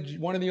 it's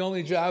one of the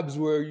only jobs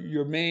where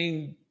your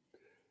main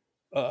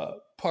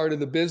part of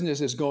the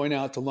business is going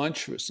out to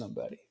lunch with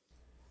somebody.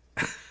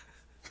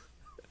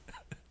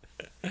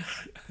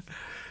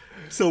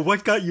 So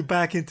what got you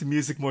back into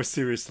music more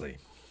seriously?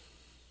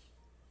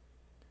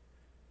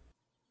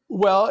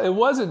 Well, it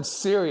wasn't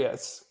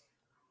serious,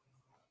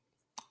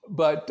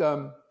 but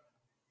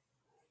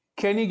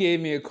Kenny gave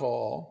me a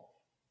call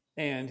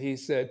and he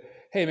said,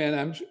 "Hey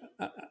man,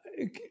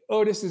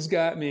 Otis has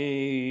got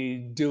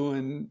me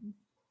doing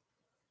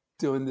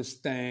this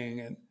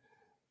thing," and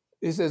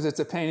he says it's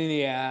a pain in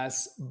the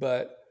ass,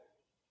 but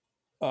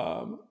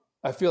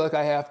I feel like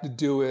I have to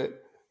do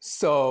it,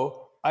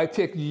 so I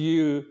picked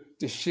you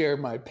to share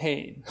my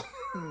pain.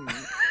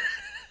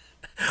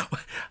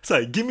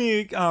 Sorry,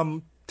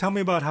 tell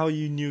me about how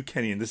you knew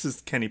Kenny, and this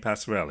is Kenny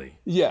Passarelli.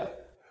 Yeah.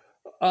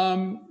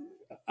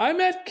 I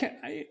met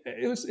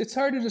it's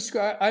hard to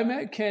describe. I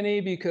met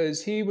Kenny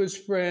because he was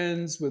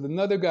friends with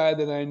another guy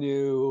that I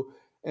knew,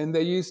 and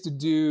they used to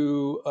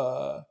do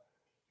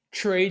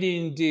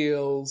trading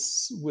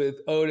deals with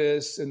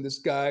Otis and this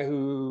guy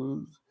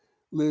who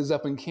lives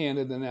up in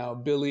Canada now,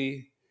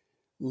 Billy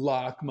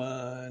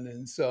Lockman.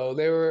 And so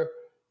they were,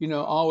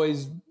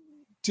 always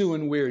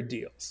doing weird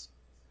deals.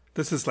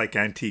 This is like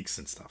antiques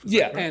and stuff.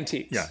 Yeah, right?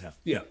 Antiques.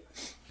 Yeah.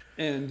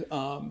 And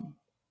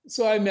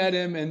so I met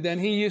him, and then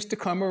he used to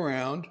come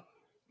around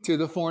to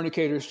the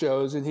Fornicator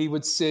shows, and he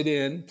would sit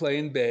in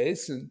playing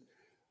bass, and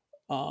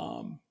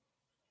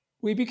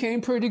we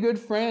became pretty good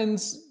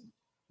friends,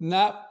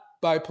 not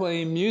by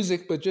playing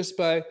music, but just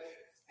by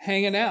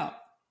hanging out,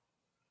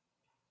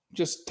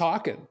 just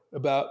talking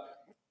about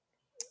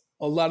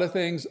a lot of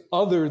things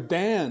other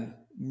than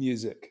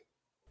music.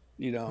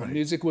 Right.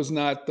 Music was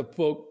not the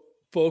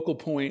focal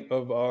point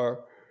of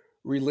our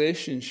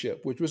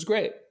relationship, which was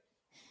great.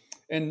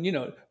 And,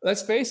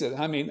 let's face it,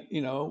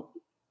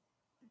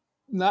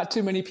 not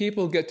too many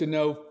people get to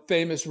know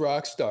famous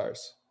rock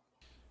stars,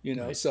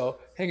 right. So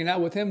hanging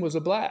out with him was a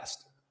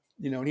blast,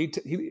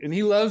 and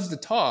he loves to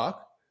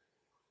talk.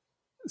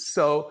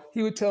 So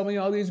he would tell me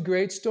all these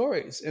great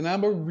stories, and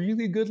I'm a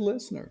really good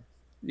listener,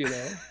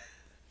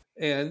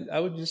 and I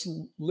would just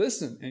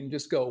listen and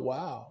just go,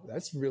 wow,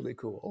 that's really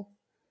cool.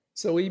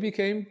 So we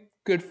became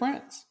good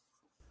friends.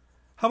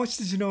 How much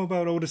did you know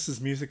about Otis's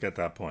music at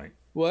that point?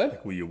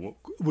 What? Like,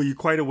 were you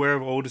quite aware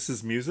of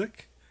Otis's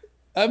music?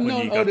 I've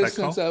known Otis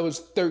since I was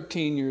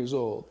 13 years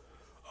old.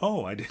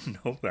 Oh, I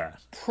didn't know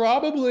that.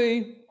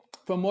 Probably,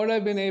 from what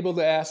I've been able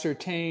to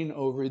ascertain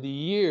over the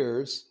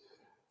years,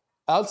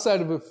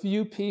 outside of a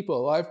few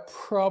people, I've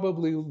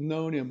probably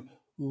known him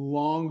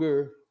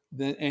longer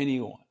than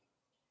anyone.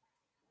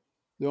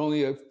 There are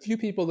only a few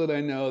people that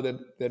I know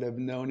that have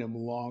known him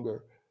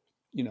longer,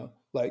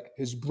 like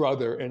his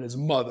brother and his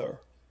mother.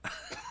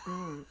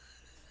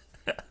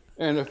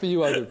 And a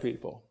few other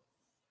people.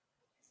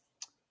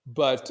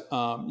 But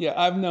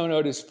I've known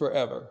Otis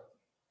forever.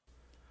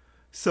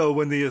 So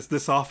when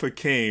this offer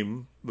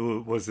came,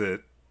 was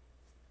it,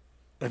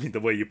 the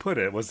way you put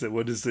it, was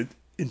it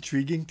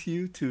intriguing to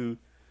you to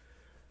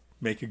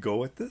make a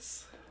go at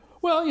this?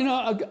 Well,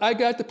 I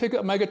got to pick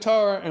up my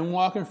guitar and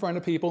walk in front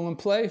of people and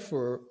play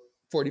for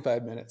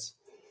 45 minutes.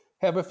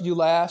 have a few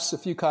laughs, a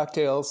few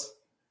cocktails,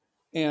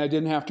 and I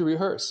didn't have to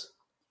rehearse.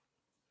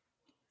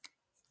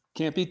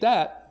 Can't beat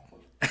that.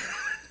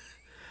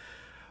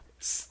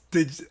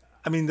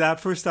 That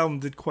first album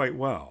did quite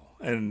well,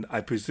 and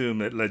I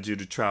presume it led you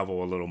to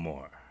travel a little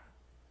more.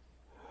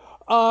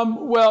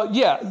 Well,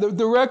 yeah,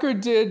 the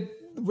record did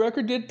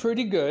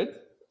pretty good.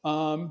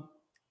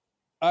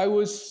 I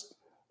was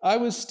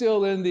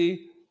still in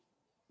the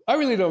I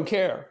really don't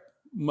care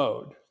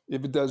mode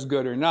if it does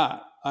good or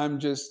not. I'm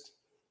just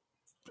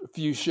a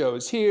few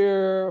shows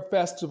here, a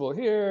festival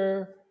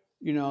here.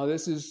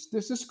 This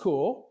is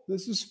cool.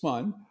 This is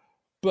fun,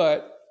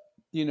 but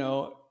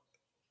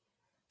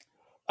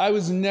I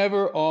was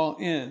never all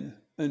in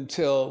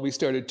until we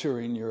started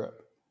touring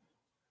Europe.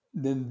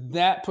 Then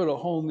that put a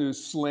whole new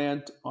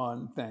slant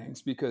on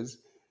things because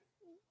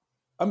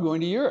I'm going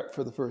to Europe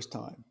for the first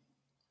time,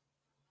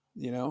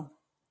 and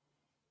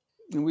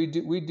we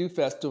do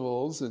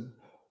festivals, and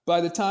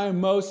by the time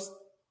most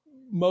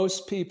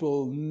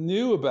people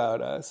knew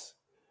about us,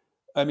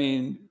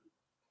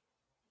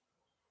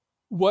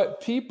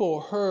 what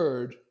people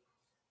heard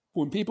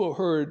when people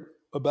heard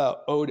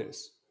about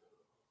Otis,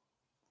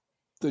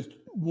 the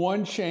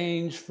one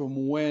change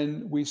from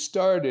when we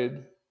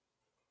started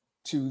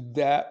to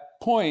that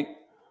point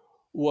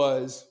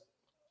was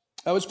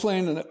I was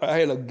playing, I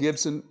had a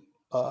Gibson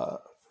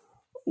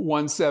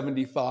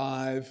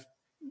 175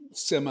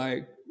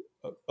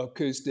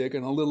 semi-acoustic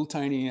and a little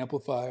tiny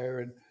amplifier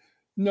and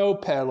no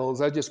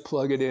pedals. I just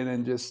plug it in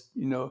and just,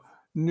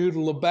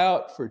 noodle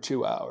about for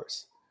 2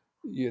 hours,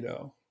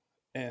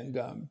 and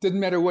didn't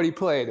matter what he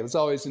played. It was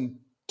always in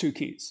 2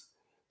 keys.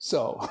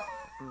 So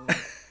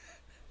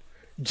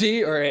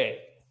G or A.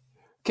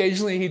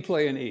 Occasionally he'd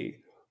play an E.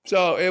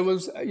 So it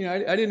was, I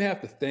didn't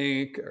have to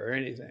think or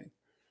anything.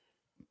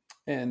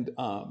 And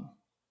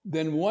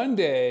then one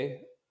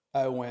day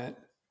I went,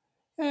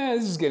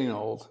 this is getting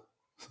old.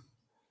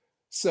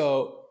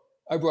 So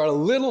I brought a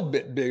little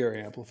bit bigger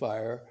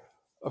amplifier,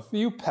 a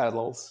few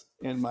pedals,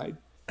 and my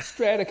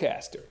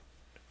Stratocaster.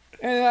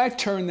 And I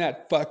turned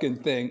that fucking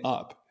thing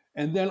up.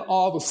 And then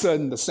all of a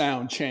sudden the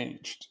sound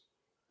changed.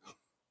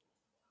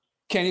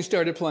 Kenny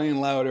started playing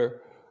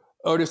louder.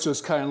 Otis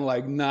was kind of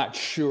like not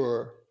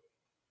sure.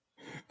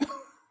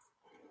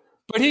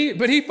 But he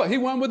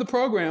went with the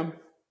program.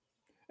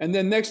 And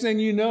then next thing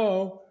you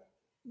know,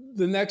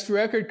 the next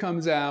record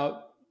comes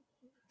out.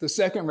 The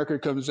second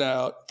record comes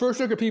out. First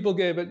record, people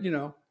gave it,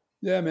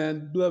 yeah,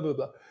 man, blah, blah,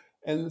 blah.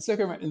 And the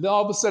second record, and then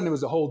all of a sudden it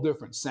was a whole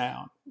different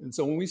sound. And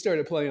so when we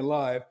started playing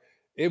live,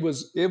 it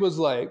was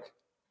like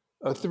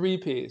a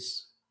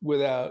 3-piece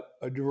without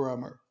a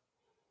drummer.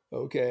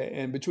 Okay.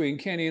 And between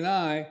Kenny and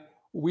I,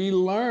 we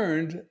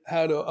learned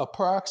how to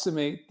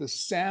approximate the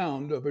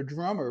sound of a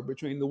drummer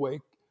between the way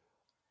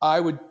I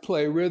would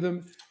play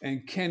rhythm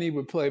and Kenny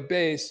would play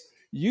bass.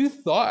 You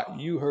thought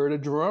you heard a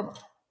drummer,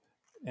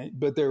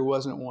 but there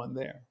wasn't one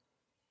there.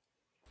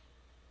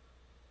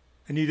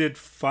 And you did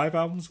 5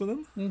 albums with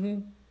him? Mm-hmm.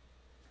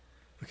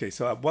 Okay,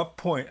 so at what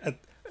point,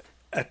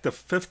 at the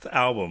 5th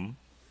album,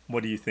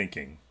 what are you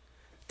thinking?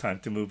 Time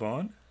to move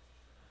on?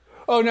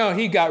 Oh, no,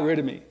 he got rid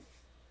of me.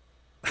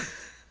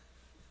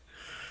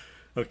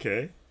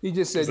 Okay. He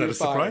just said, was that you're a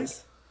surprise?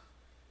 fired.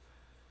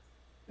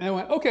 And I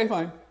went, okay,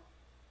 fine.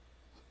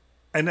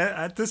 And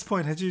at this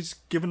point, had you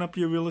given up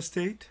your real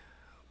estate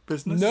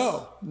business?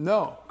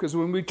 No. Because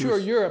when we tour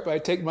Europe, I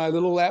take my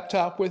little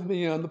laptop with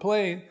me on the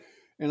plane,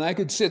 and I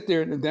could sit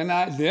there.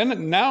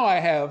 And now I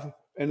have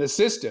an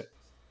assistant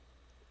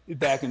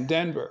back in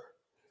Denver.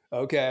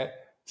 Okay,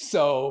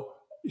 so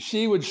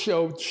she would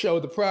show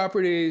the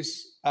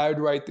properties. I would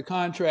write the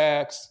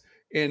contracts,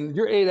 and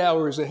you're 8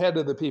 hours ahead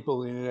of the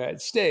people in the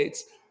United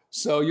States.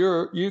 So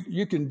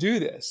you can do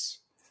this.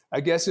 I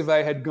guess if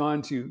I had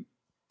gone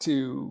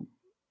to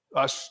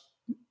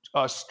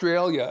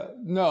Australia,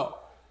 no,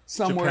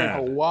 somewhere Japan.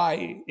 in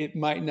Hawaii, it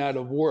might not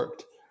have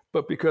worked.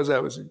 But because I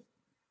was in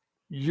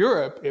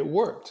Europe, it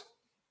worked.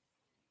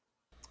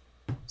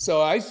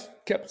 So I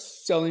kept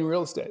selling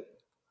real estate.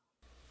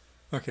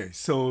 Okay,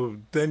 so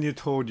then you're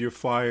told you're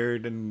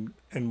fired, and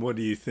what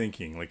are you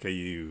thinking? Like, are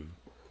you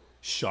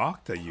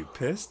shocked? Are you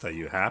pissed? Are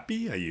you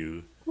happy? Are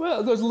you...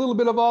 Well, there's a little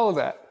bit of all of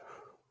that,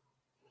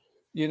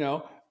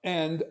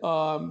 and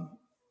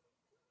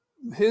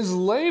his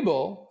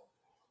label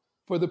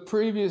for the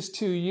previous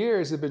 2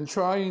 years had been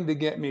trying to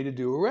get me to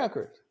do a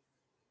record.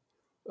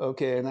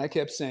 Okay, and I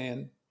kept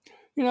saying,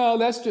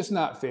 that's just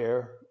not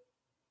fair.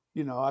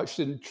 I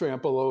shouldn't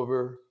trample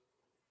over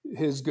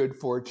his good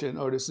fortune,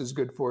 Otis's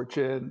good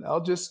fortune.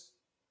 I'll just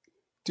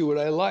do what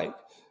I like.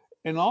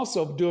 And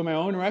also doing my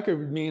own record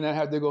would mean I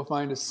had to go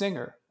find a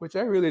singer, which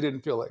I really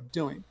didn't feel like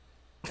doing.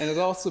 And it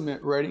also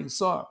meant writing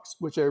songs,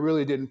 which I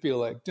really didn't feel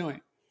like doing.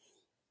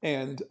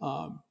 And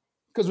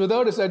because with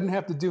Otis, I didn't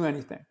have to do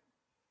anything.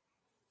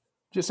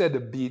 Just had to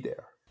be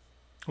there.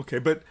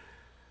 Okay,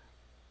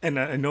 and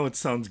I know it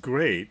sounds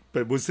great,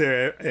 but was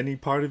there any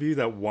part of you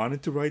that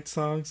wanted to write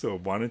songs or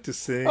wanted to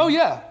sing? Oh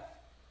yeah,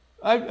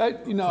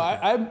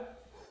 I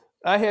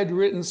had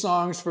written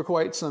songs for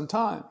quite some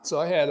time, so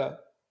I had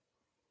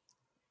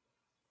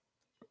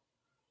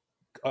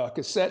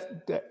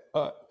cassette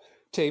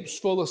tapes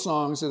full of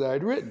songs that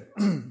I'd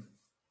written.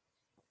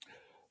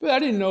 But I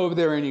didn't know if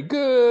they were any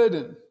good.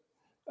 And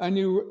I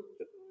knew,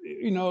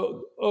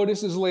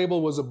 Otis's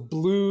label was a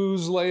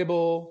blues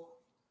label.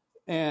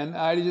 And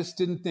I just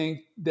didn't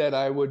think that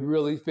I would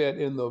really fit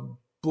in the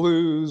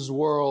blues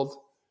world.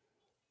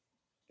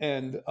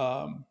 And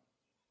like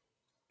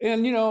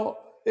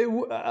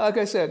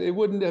I said, it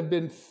wouldn't have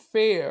been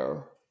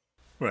fair,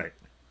 Right,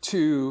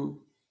 to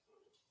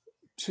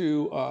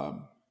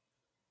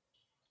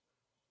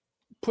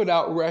put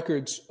out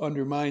records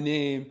under my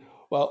name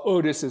while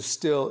Otis is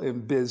still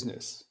in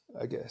business,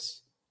 I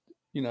guess.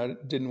 I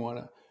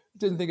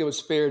didn't think it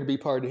was fair to be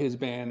part of his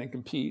band and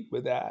compete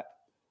with that.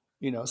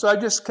 So I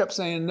just kept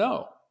saying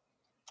no.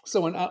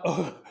 So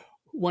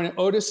when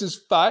Otis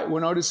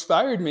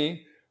fired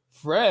me,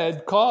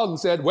 Fred called and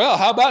said, "Well,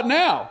 how about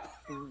now?"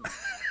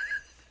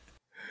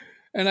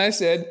 And I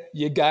said,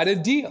 "You got a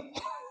deal."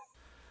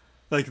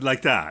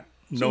 like that.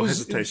 No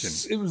hesitation.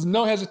 It was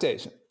no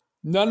hesitation,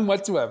 none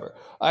whatsoever.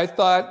 I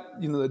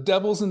thought, the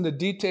devil's in the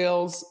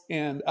details,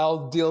 and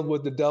I'll deal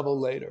with the devil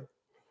later.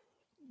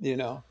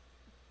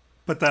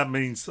 But that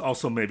means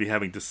also maybe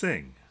having to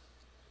sing.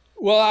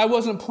 Well, I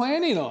wasn't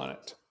planning on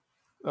it.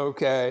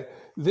 Okay,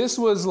 this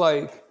was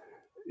like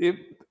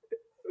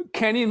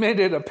Kenny made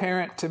it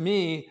apparent to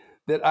me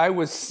that I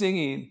was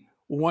singing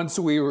once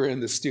we were in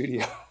the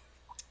studio.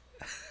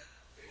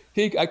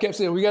 I kept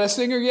saying, "We got a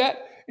singer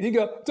yet?" And he'd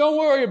go, "Don't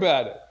worry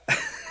about it.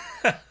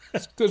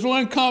 There's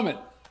one coming.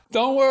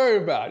 Don't worry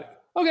about it."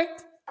 "Okay,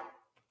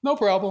 no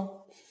problem."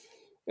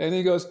 And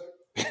he goes,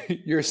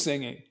 "You're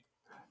singing."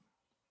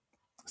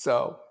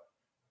 So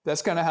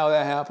that's kind of how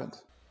that happened.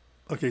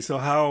 Okay, so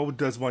how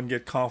does one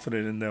get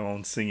confident in their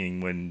own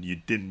singing when you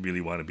didn't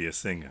really want to be a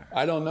singer?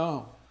 I don't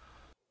know.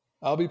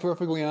 I'll be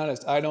perfectly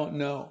honest. I don't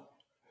know.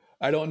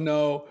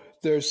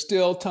 There's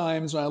still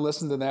times when I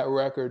listen to that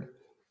record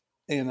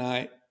and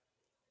I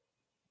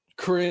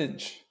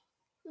cringe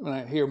when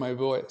I hear my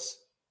voice.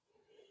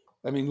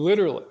 I mean,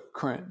 literally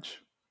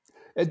cringe.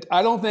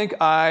 I don't think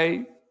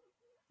I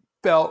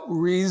felt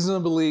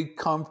reasonably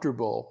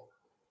comfortable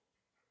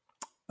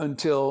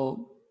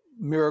until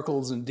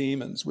Miracles and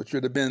Demons, which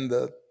would have been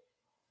the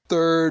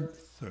third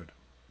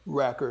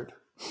record.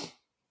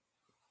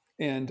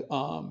 And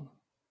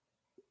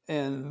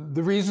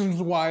the reasons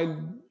why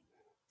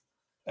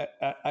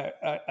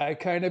I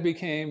kind of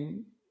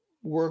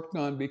worked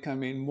on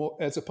becoming more,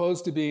 as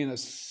opposed to being a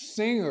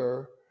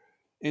singer,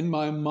 in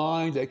my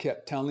mind, I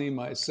kept telling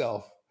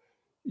myself,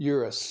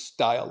 "You're a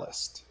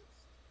stylist.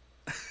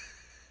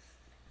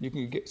 You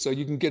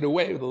can get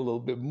away with a little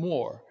bit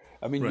more.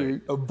 I mean, right.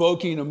 You're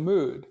evoking a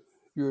mood.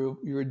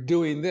 You're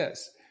doing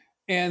this."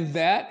 And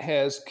that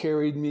has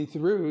carried me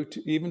through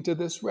even to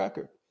this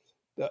record.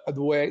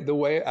 The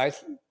way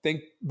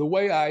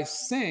I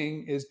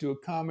sing is to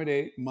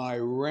accommodate my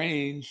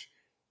range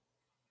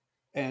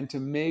and to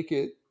make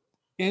it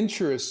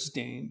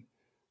interesting,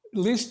 at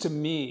least to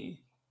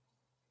me,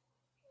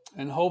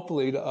 and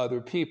hopefully to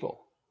other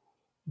people.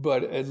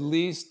 But at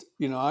least,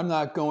 I'm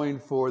not going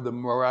for the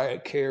Mariah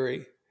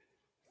Carey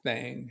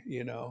thing,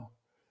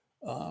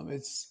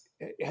 It's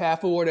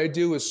half of what I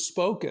do is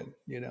spoken,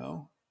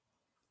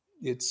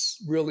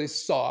 It's really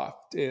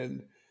soft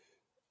and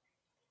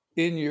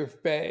in your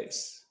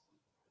face.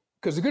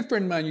 Because a good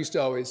friend of mine used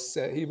to always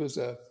say, he was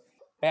a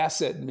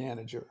asset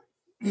manager.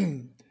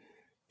 And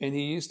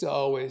he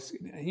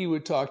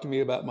would talk to me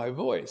about my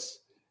voice.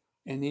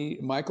 And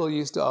Michael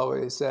used to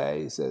always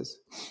say, he says,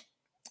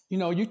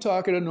 you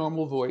talk at a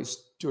normal voice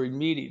during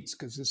meetings,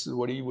 because this is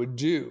what he would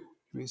do.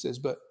 He says,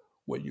 but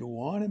when you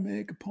want to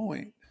make a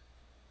point,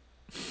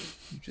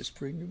 you just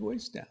bring your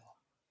voice down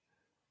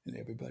and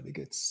everybody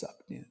gets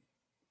sucked in.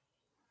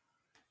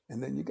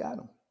 And then you got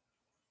them.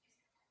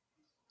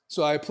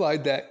 So I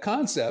applied that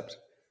concept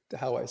to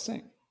how I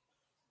sing.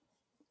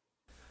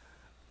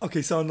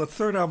 Okay, so on the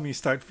third album, you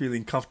start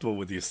feeling comfortable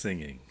with your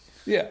singing.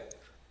 Yeah.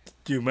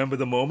 Do you remember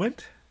the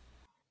moment?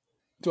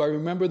 Do I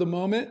remember the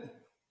moment?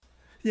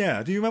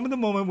 Yeah. Do you remember the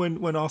moment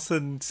when all of a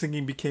sudden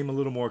singing became a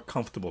little more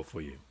comfortable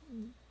for you?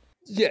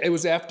 Yeah, it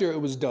was after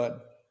it was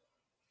done.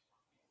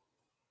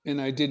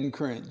 And I didn't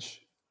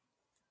cringe.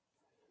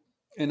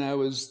 And there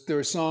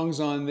were songs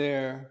on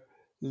there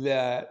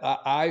that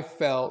I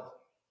felt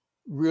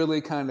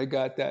really kind of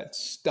got that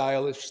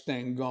stylish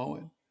thing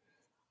going.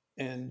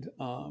 And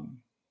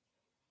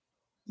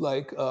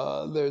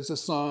there's a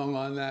song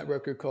on that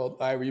record called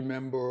 "I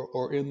Remember"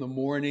 or "In the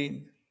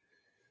Morning,"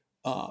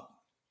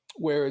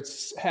 where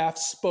it's half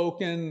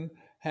spoken,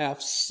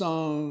 half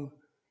sung.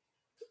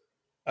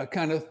 I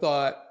kind of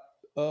thought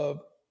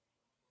of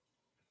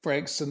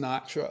Frank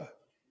Sinatra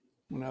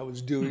when I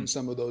was doing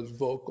some of those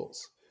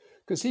vocals,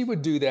 because he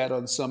would do that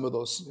on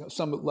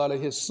a lot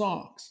of his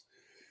songs.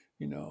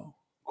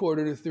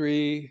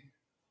 2:45,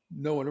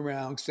 no one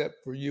around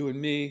except for you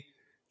and me.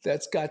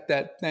 That's got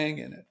that thing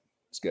in it.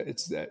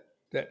 It's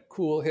that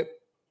cool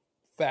hip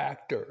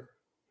factor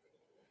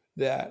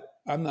that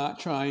I'm not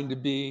trying to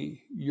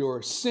be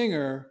your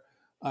singer,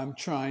 I'm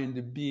trying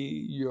to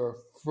be your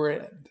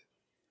friend.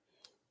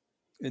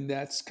 And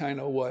that's kind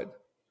of what.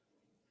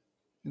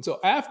 And so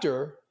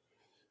after,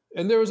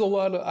 and there was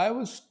I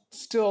was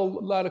still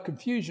a lot of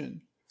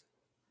confusion.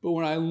 But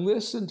when I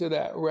listened to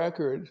that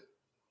record,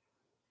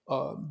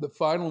 the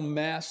final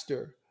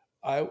master,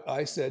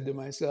 I said to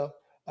myself,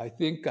 I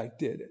think I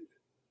did it.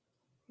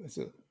 I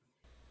said,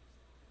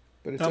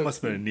 but That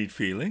must have been a neat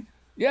feeling.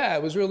 Yeah,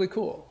 it was really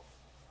cool.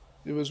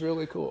 It was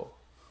really cool.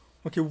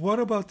 Okay, what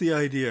about the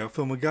idea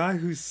from a guy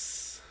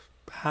who's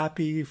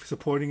happy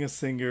supporting a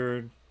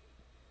singer,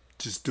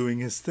 just doing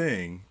his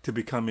thing, to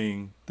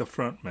becoming the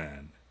front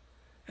man,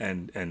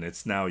 and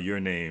it's now your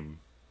name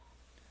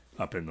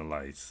up in the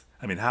lights?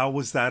 I mean, how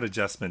was that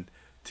adjustment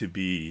to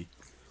be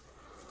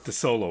the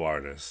solo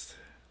artist?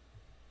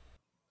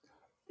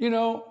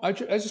 I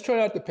just try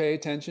not to pay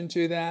attention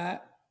to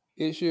that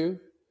issue,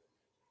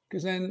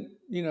 because then,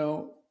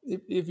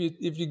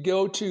 if you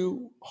go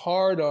too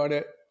hard on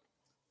it,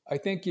 I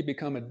think you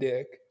become a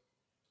dick.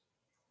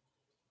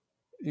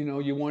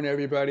 You want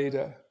everybody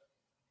to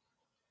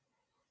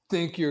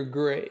think you're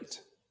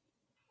great,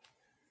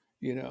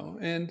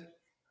 and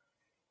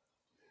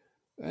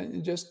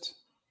just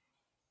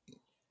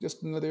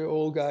another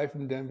old guy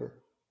from Denver.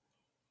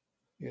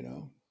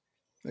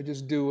 I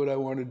just do what I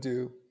want to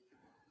do.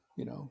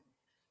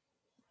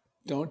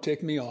 Don't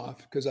tick me off,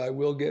 because I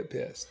will get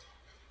pissed.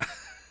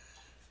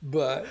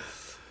 But,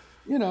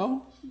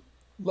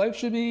 life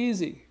should be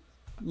easy.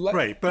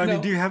 Right, but I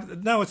mean, do you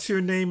have, now it's your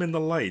name in the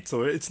light,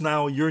 so it's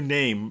now your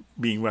name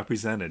being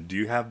represented. Do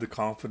you have the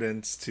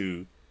confidence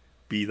to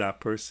be that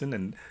person?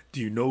 And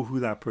do you know who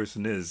that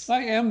person is?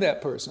 I am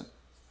that person.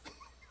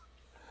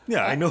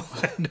 Yeah, I know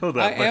that.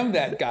 I am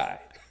that guy.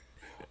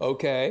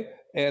 Okay.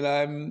 And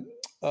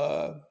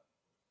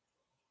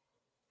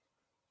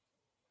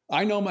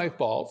I know my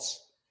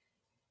faults,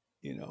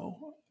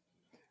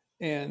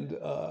 and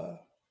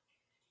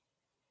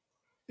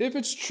if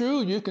it's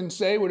true, you can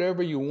say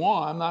whatever you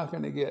want. I'm not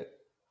going to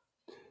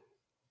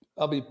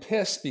I'll be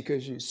pissed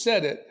because you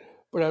said it,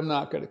 but I'm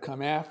not going to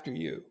come after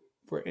you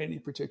for any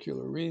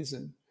particular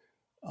reason.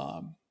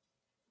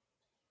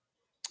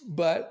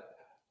 But,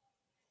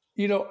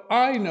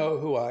 I know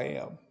who I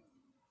am.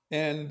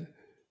 And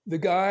the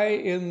guy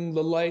in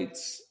the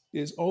lights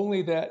is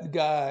only that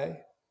guy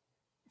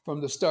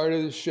from the start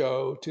of the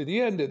show to the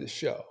end of the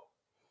show.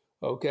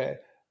 Okay.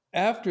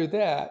 After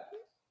that,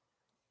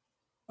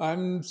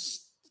 I'm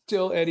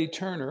still Eddie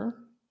Turner.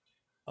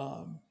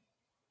 I'm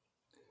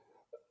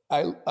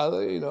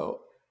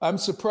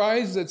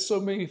surprised that so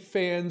many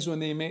fans, when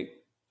they make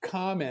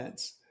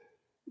comments,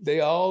 they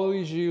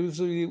always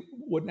usually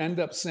would end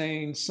up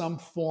saying some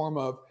form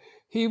of,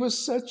 he was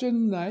such a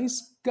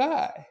nice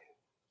guy,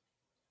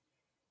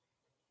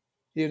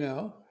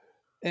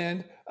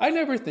 and I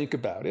never think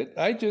about it.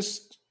 I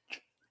just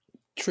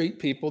treat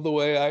people the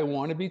way I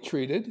want to be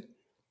treated.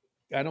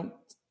 I don't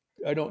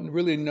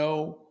really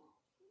know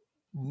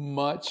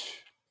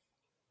much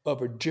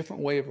of a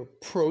different way of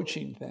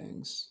approaching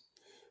things.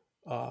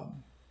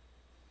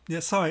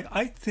 Yeah, sorry.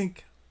 I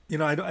think,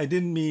 I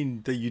didn't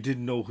mean that you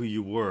didn't know who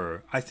you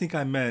were. I think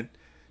I meant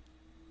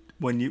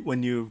when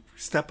you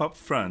step up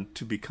front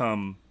to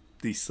become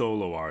the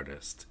solo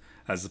artist,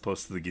 as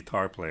opposed to the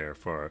guitar player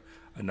for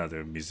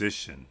another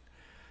musician,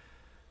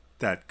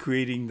 that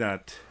creating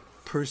that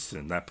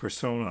person, that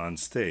persona on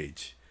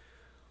stage,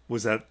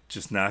 was that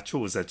just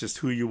natural? Was that just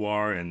who you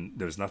are and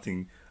there's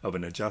nothing of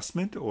an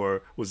adjustment?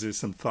 Or was there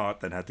some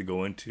thought that had to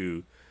go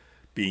into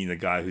being the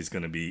guy who's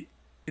going to be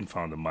in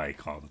front of the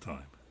mic all the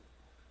time?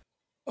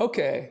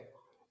 Okay,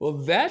 well,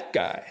 that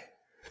guy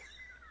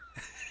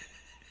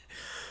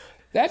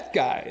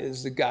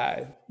is the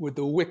guy with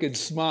the wicked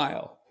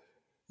smile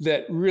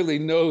that really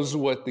knows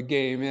what the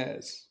game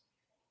is.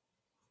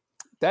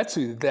 That's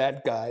who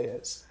that guy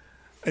is.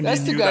 And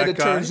that's you the knew guy that that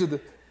guy? turns to the.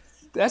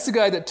 That's the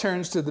guy that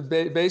turns to the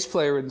bass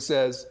player and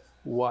says,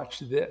 "Watch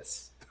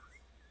this,"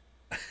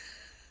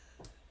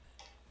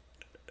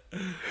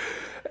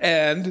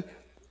 and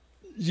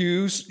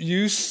you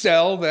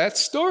sell that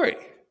story.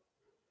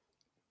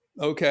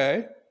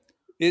 Okay,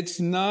 it's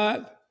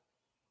not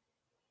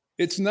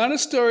a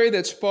story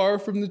that's far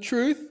from the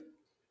truth.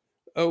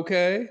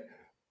 Okay,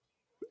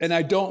 and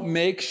I don't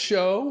make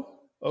show.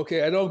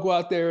 Okay, I don't go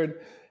out there and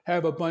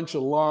have a bunch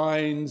of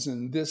lines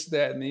and this,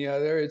 that, and the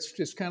other. It's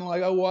just kind of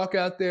like I walk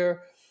out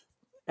there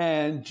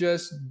and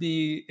just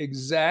be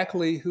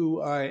exactly who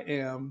I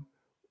am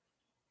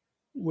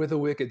with a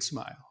wicked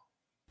smile.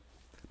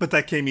 But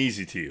that came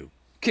easy to you.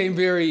 Came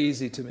very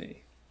easy to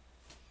me.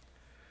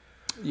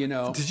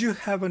 Did you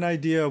have an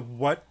idea of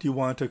what you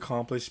want to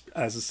accomplish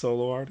as a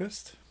solo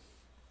artist?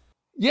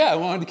 Yeah, I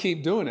wanted to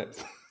keep doing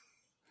it.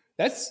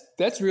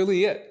 That's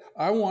really it.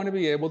 I want to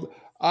be able to.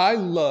 I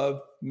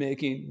love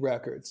making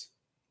records.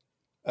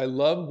 I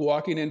love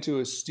walking into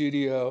a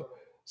studio,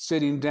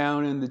 sitting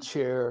down in the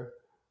chair,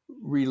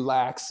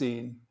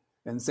 relaxing,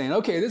 and saying,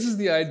 okay, this is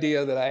the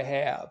idea that I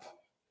have.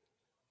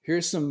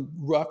 Here's some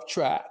rough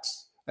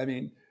tracks. I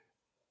mean,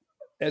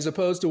 as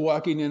opposed to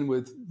walking in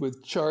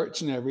with charts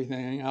and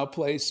everything, I'll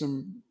play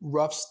some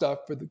rough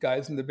stuff for the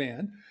guys in the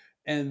band.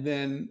 And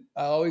then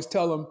I always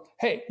tell them,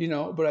 hey,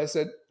 but I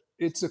said,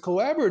 it's a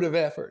collaborative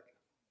effort,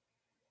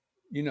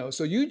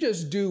 so you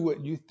just do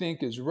what you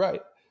think is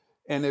right.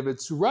 And if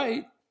it's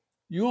right,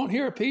 you won't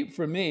hear a peep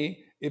from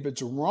me. If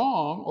it's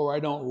wrong or I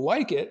don't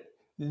like it,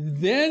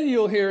 then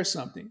you'll hear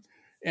something.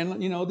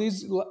 And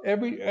these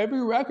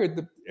every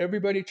record,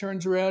 everybody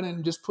turns around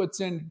and just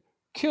puts in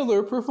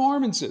killer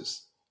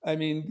performances. I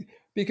mean,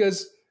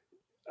 because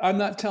I'm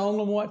not telling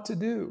them what to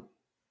do.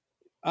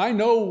 I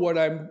know what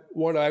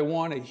I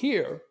want to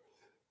hear,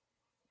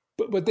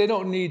 but they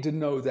don't need to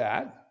know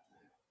that.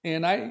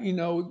 And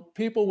when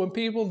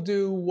people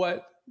do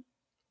what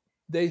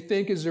they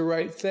think is the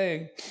right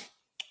thing,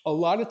 a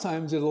lot of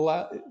times it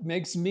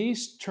makes me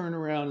turn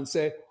around and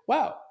say,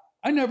 wow,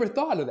 I never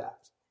thought of that.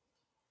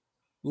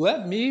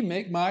 Let me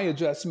make my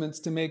adjustments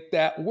to make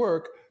that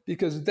work,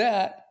 because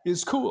that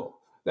is cool.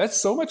 That's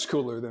so much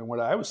cooler than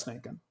what I was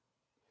thinking.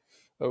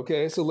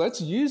 Okay, so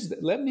let's use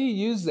that. Let me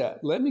use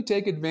that. Let me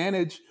take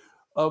advantage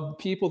of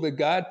people that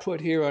God put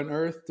here on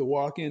earth to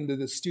walk into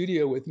the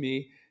studio with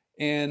me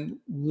and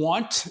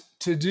want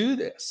to do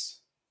this.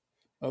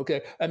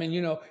 Okay, I mean,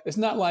 it's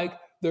not like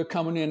they're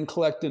coming in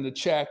collecting a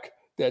check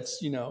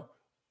that's,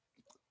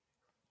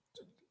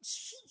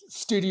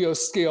 studio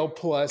scale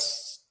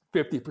plus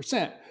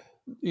 50%.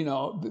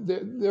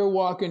 They're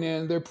walking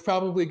in, they're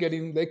probably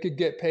they could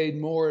get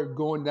paid more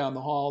going down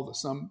the hall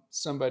to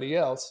somebody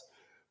else,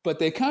 but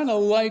they kind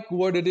of like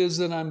what it is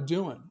that I'm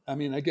doing. I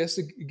mean, I guess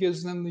it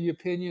gives them the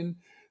opinion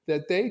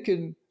that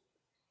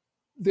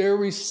they're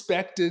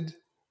respected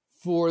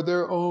for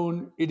their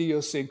own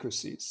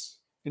idiosyncrasies.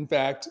 In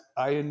fact,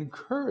 I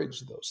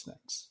encourage those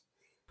things.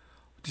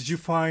 Did you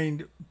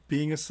find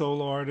being a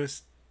solo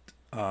artist,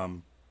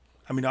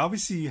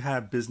 obviously you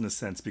have business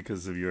sense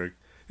because of your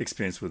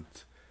experience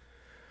with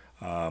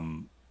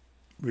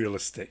real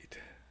estate.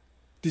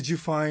 Did you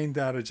find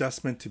that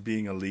adjustment to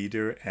being a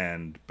leader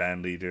and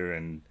band leader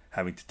and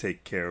having to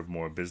take care of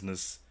more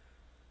business,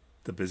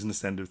 the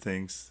business end of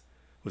things,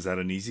 was that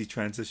an easy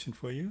transition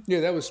for you?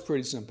 Yeah, that was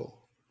pretty simple.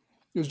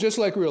 It was just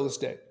like real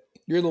estate.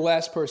 You're the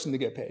last person to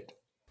get paid.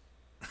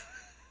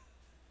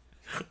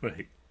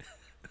 Right.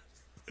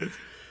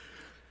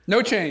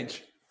 No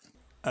change.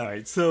 All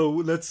right. So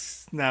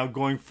let's now,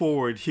 going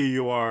forward, here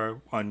you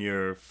are on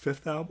your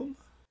 5th album?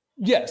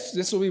 Yes,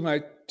 this will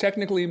be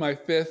technically my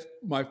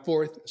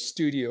fourth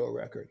studio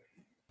record.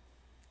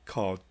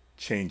 Called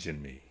Change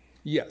in Me.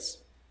 Yes.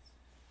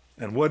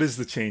 And what is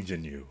the change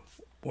in you?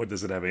 Or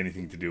does it have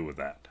anything to do with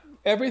that?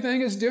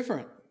 Everything is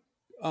different.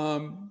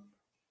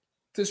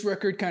 This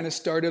record kind of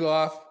started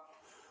off,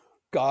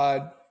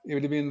 it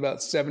would have been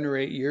about 7 or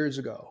 8 years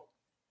ago.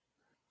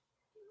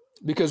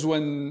 Because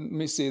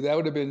that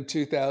would have been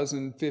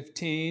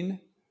 2015.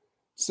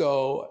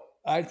 So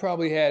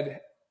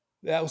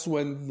that was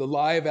when the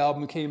live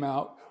album came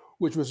out,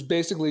 which was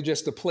basically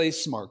just a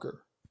place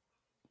marker.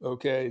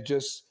 Okay,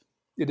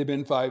 it had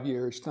been 5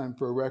 years, time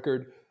for a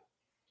record.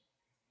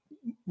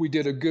 We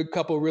did a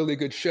couple really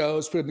good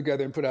shows, put them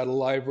together and put out a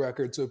live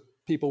record so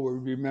people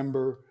would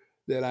remember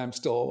that I'm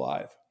still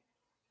alive.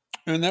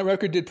 And that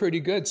record did pretty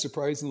good,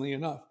 surprisingly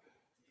enough.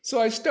 So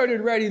I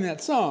started writing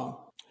that song.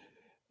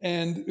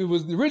 And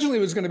originally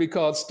it was going to be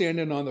called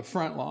Standing on the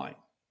Front Line.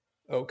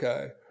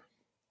 Okay.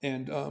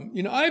 And,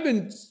 I've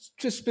been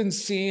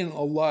seeing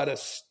a lot of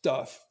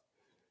stuff,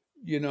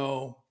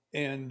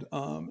 and,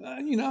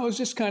 I was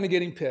just kind of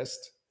getting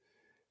pissed.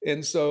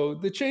 And so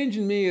the change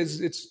in me is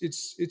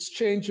it's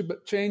change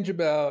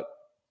about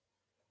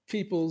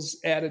people's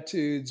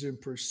attitudes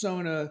and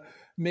persona,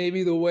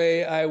 maybe the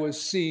way I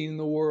was seeing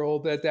the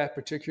world at that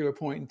particular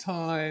point in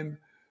time,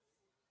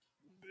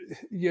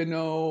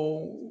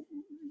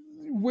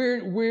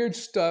 weird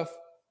stuff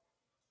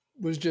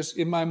was just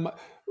in my mind.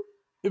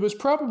 It was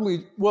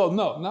probably, well,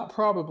 no, not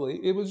probably.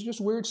 It was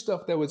just weird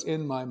stuff that was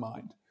in my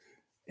mind.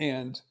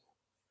 And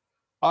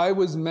I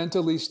was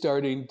mentally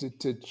starting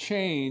to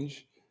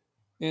change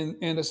in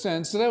a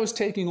sense that I was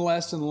taking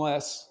less and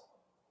less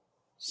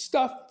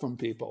stuff from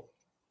people.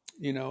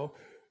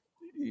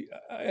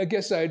 I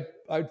guess I'd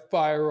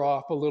fire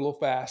off a little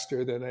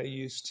faster than I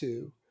used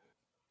to.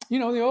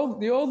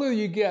 The older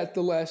you get,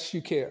 the less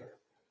you care.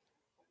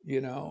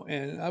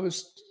 And I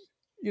was,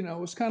 it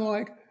was kind of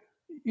like,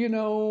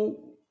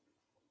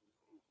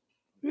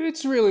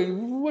 it's really,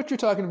 what you're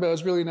talking about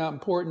is really not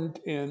important.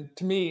 And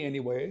to me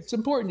anyway, it's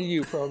important to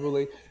you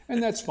probably,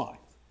 and that's fine.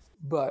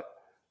 But,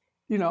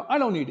 I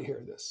don't need to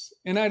hear this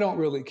and I don't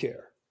really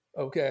care.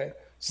 Okay.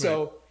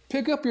 So right.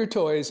 Pick up your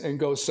toys and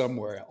go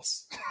somewhere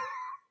else.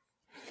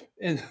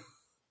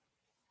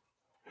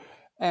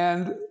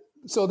 and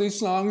so these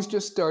songs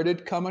just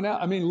started coming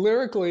out. I mean,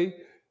 lyrically,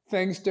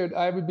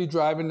 I would be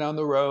driving down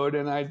the road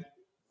and I'd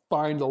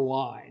find a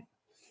line.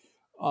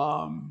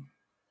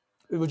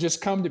 It would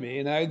just come to me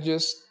and I'd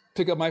just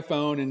pick up my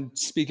phone and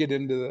speak it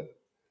into the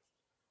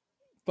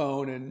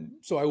phone, and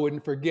so I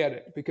wouldn't forget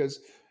it, because,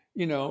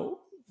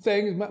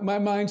 my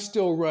mind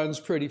still runs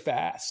pretty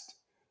fast.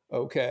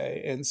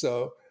 Okay. And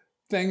so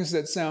things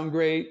that sound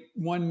great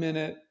 1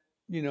 minute,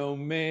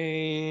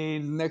 may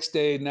next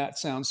day not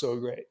sound so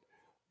great.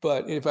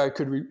 But if I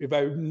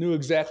knew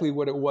exactly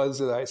what it was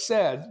that I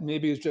said,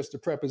 maybe it's just a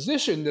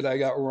preposition that I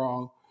got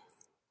wrong,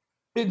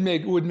 would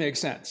make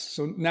sense.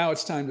 So now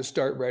it's time to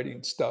start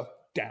writing stuff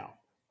down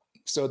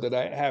so that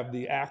I have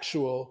the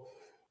actual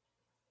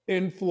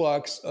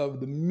influx of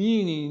the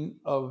meaning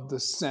of the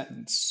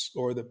sentence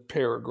or the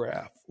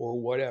paragraph or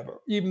whatever,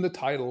 even the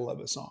title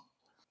of a song.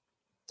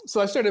 So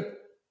I started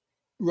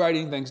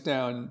writing things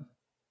down,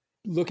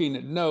 looking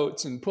at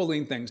notes and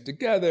pulling things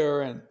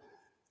together,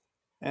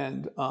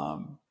 and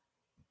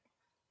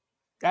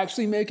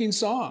actually making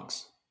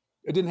songs.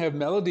 I didn't have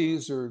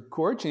melodies or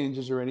chord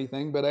changes or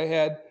anything, but I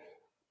had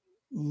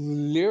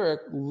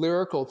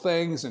lyrical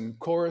things and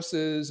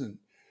choruses, and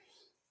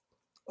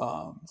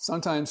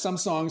sometimes some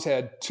songs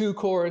had two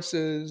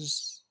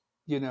choruses,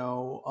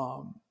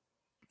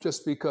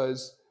 just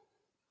because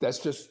that's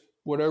just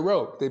what I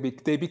wrote.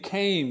 They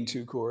became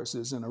two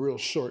choruses and a real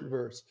short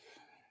verse.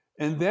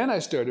 And then I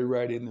started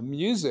writing the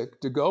music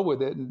to go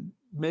with it and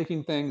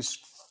making things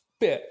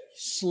fit,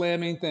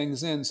 slamming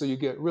things in so you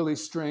get really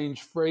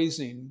strange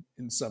phrasing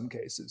in some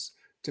cases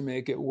to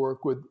make it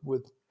work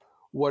with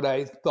what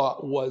I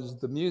thought was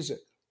the music.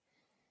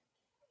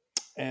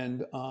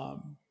 And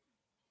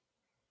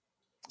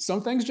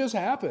some things just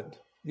happened.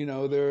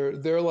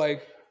 They're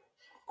like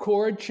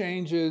chord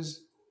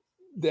changes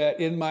that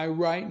in my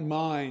right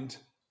mind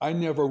I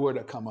never would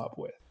have come up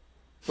with.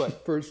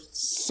 But for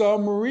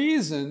some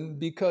reason,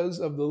 because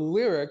of the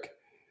lyric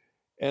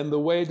and the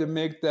way to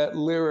make that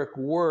lyric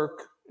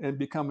work and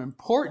become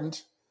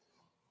important,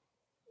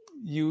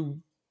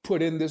 you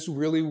put in this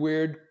really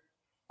weird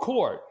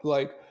chord.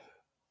 Like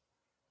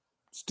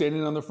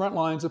Standing on the Front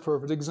Line's a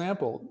perfect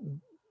example.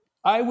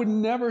 I would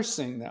never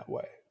sing that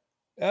way,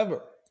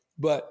 ever.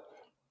 But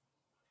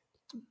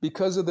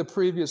because of the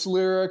previous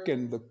lyric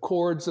and the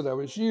chords that I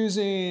was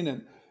using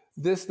and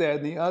this, that,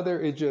 and the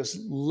other, it just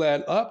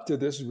led up to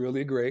this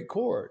really great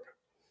chord.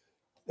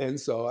 And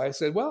so I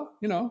said, well,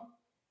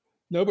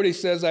 nobody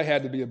says I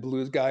had to be a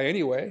blues guy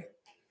anyway,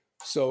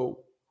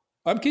 so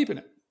I'm keeping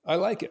it. I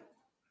like it.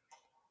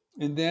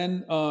 And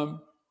then, I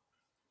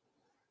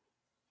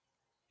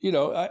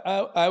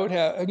would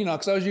have,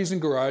 because I was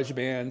using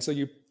GarageBand, so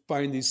you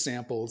find these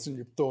samples and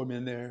you throw them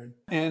in there,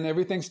 and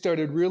everything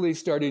starting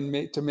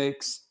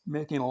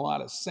making a lot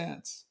of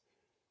sense,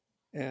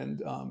 and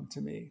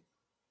to me.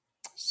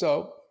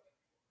 So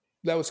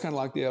that was kind of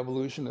like the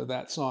evolution of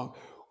that song,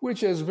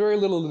 which has very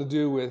little to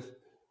do with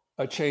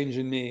a change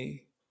in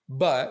me,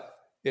 but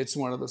it's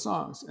one of the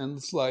songs. And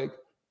it's like,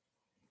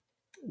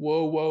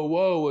 Whoa, Whoa,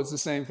 Whoa was the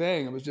same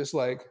thing. It was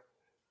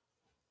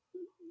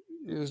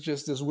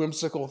just this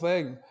whimsical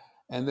thing.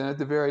 And then at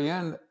the very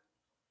end,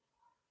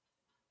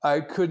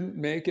 I couldn't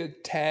make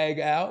it tag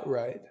out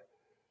right.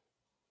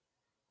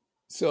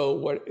 So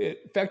what it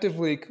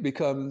effectively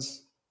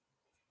becomes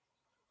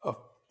a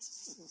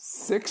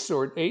 6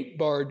 or 8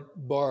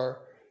 bar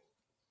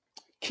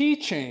key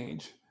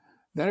change,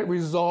 then it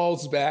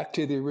resolves back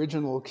to the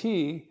original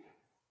key.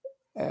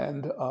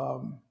 And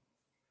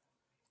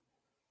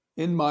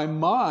in my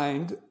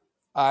mind,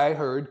 I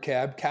heard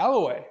Cab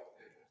Calloway.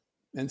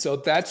 And so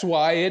that's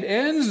why it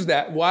ends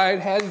why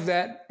it has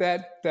that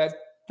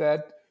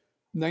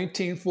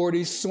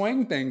 1940s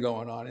swing thing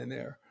going on in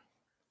there.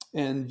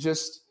 And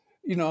just,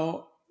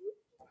 if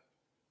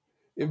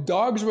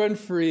dogs run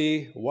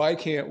free, why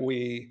can't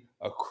we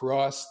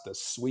across the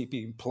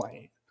sweeping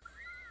plain?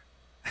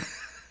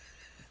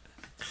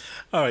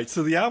 All right,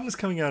 so the album's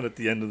coming out at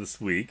the end of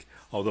this week,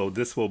 although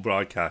this will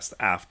broadcast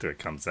after it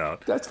comes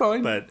out. That's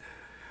fine. But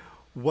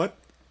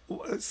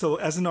so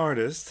as an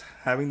artist,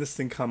 having this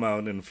thing come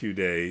out in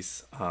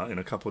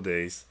a couple of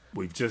days,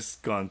 we've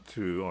just gone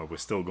through, or we're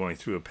still going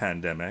through, a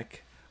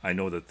pandemic. I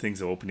know that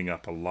things are opening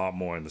up a lot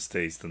more in the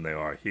States than they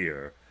are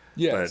here.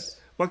 Yes.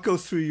 But what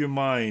goes through your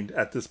mind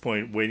at this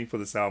point, waiting for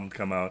this album to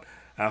come out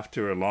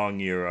after a long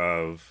year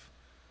of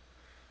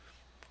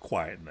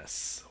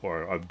quietness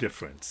or of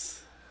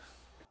difference?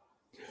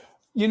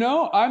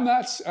 I'm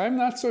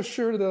not so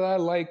sure that I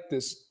like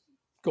this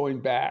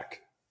going back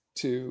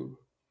to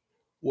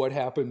what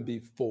happened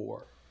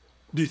before.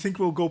 Do you think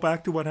we'll go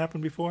back to what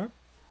happened before?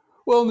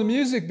 Well, in the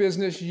music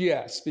business,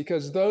 yes,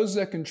 because those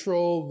that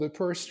control the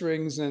purse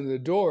strings and the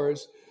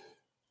doors,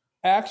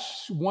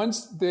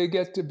 once they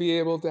get to be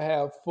able to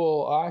have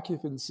full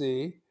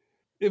occupancy,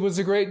 it was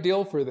a great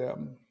deal for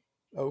them.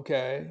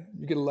 Okay,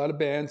 you get a lot of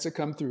bands that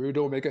come through,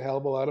 don't make a hell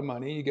of a lot of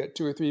money. You get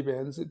 2 or 3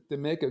 bands that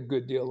make a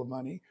good deal of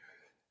money.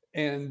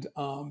 And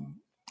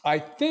I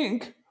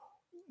think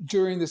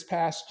during this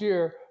past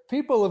year,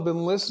 people have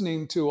been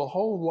listening to a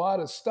whole lot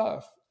of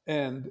stuff,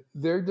 and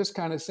they're just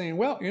kind of saying,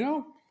 well,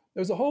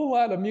 there's a whole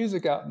lot of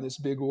music out in this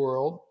big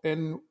world,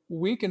 and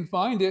we can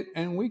find it,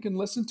 and we can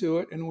listen to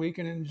it, and we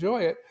can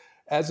enjoy it,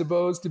 as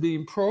opposed to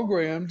being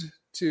programmed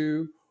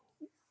to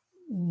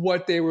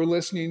what they were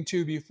listening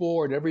to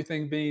before and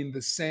everything being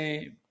the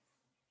same.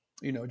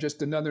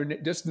 Just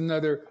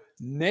another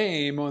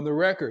name on the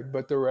record,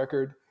 but the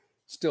record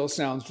still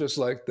sounds just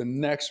like the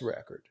next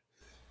record.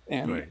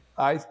 And Right.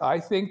 I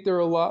think there are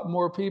a lot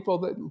more people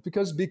that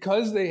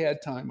because they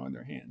had time on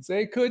their hands,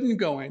 they couldn't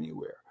go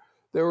anywhere.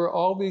 There were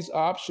all these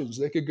options.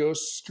 They could go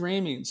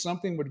streaming.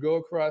 Something would go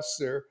across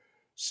their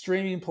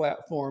streaming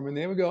platform, and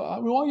they would go,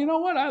 well, you know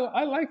what?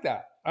 I like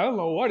that. I don't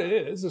know what it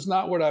is. It's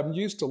not what I'm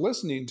used to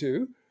listening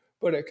to,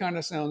 but it kind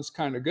of sounds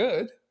kind of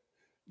good,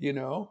 you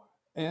know.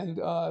 And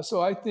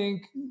so I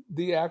think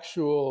the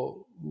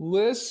actual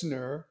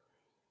listener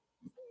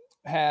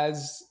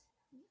has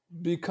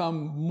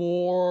become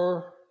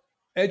more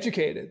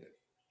educated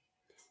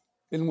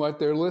in what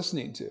they're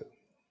listening to,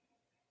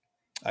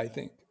 I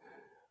think.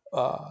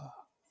 Uh,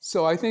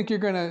 so I think you're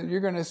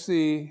gonna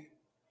see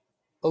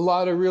a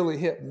lot of really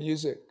hip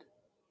music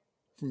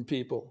from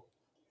people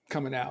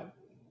coming out.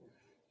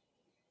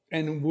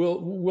 And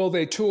will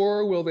they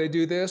tour? Will they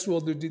do this?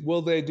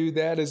 Will they do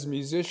that as a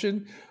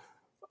musician?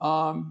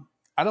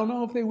 I don't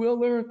know if they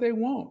will or if they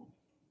won't.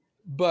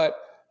 But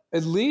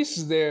at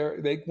least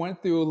they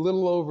went through a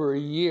little over a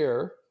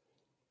year.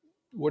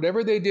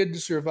 Whatever they did to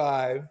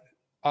survive,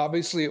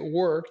 obviously it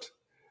worked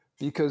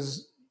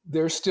because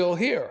they're still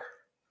here.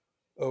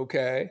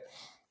 Okay.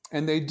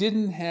 And they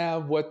didn't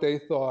have what they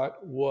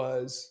thought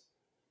was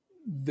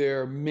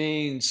their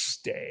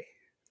mainstay.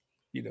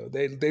 You know,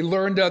 they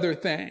learned other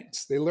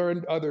things. They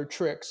learned other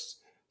tricks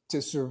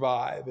to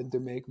survive and to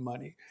make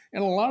money.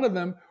 And a lot of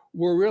them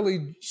were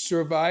really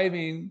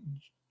surviving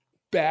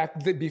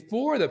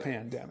before the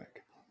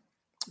pandemic.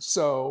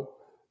 So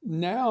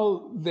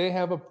now they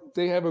have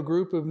a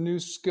group of new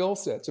skill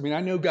sets. I mean,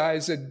 I know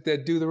guys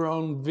that do their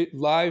own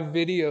live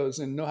videos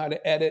and know how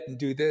to edit and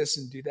do this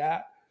and do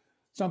that.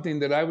 Something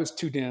that I was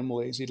too damn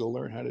lazy to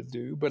learn how to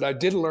do, but I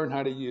did learn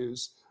how to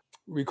use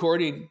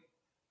recording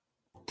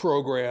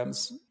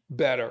programs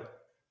better.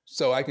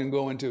 So I can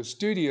go into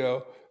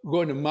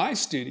my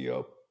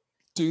studio,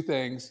 do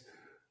things,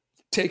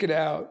 take it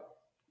out,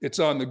 it's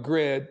on the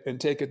grid, and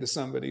take it to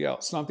somebody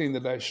else. Something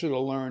that I should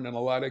have learned, and a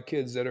lot of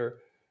kids that are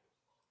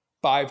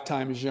 5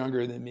 times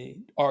younger than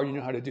me already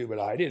know how to do, but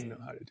I didn't know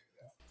how to do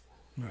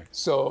that. Right.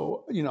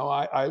 So,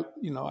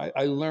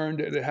 I learned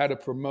how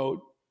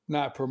to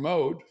not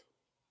promote.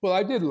 Well,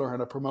 I did learn how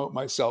to promote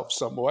myself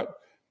somewhat,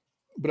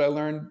 but I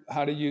learned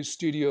how to use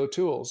studio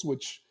tools,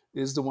 which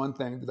is the one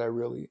thing that I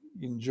really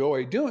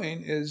enjoy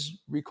doing is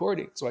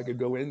recording. So I could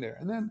go in there.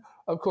 And then,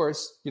 of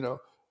course,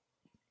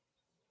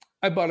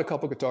 I bought a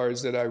couple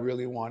guitars that I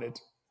really wanted,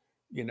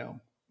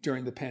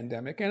 during the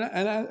pandemic. And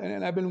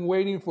I've been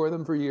waiting for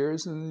them for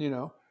years.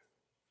 And,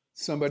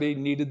 somebody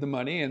needed the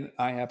money and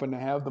I happened to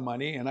have the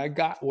money and I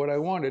got what I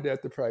wanted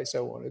at the price I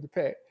wanted to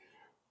pay.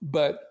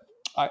 But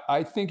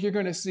I think you're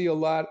going to see a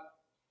lot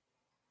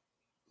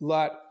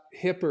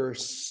hipper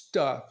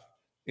stuff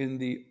in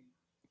the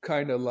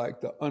kind of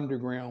like the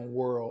underground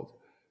world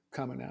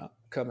coming out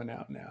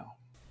now.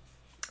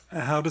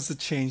 How does it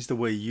change the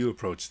way you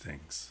approach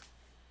things?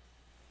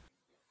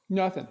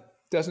 Nothing.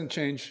 Doesn't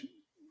change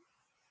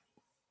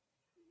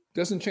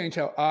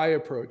how I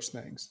approach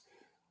things.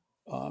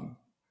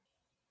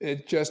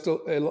 It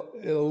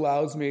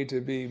allows me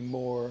to be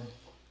more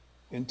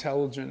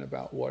intelligent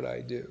about what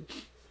I do,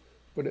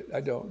 but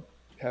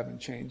haven't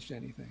changed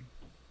anything.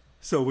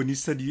 So when you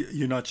said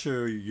you're not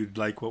sure you'd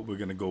like what we're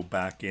going to go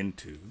back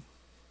into,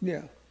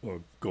 yeah,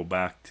 or go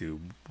back to,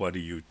 what are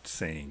you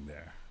saying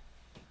there?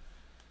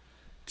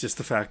 Just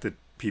the fact that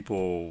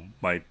people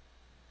might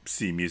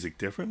see music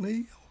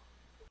differently?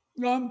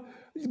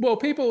 Well,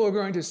 people are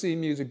going to see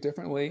music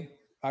differently,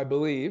 I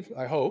believe,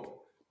 I hope.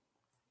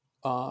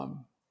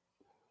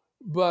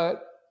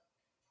 But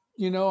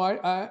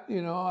I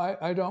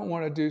don't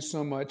want to do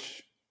so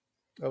much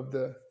of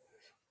the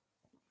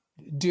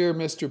dear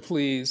Mr.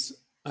 Please,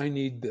 I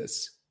need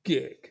this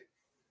gig.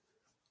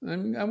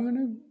 I'm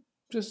going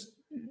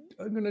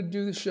to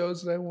do the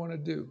shows that I want to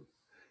do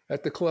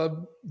at the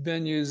club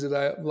venues that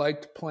I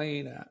liked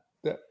playing at,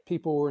 that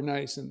people were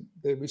nice and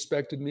they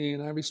respected me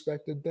and I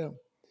respected them.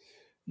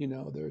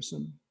 There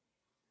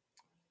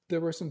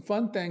were some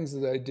fun things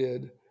that I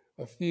did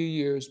a few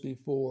years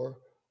before,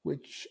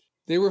 which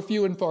they were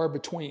few and far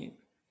between.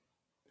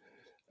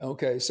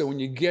 Okay, so when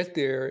you get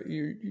there,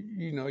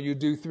 you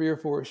do 3 or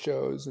 4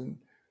 shows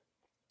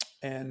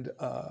and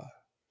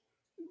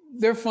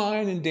they're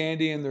fine and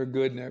dandy and they're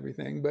good and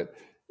everything, but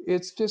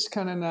it's just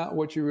kind of not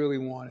what you really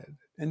wanted.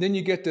 And then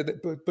you get to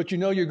but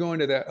you're going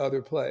to that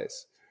other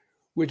place,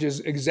 which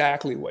is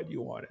exactly what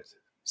you wanted.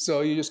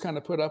 So you just kind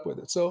of put up with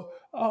it. So,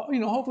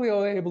 hopefully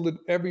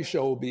every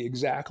show will be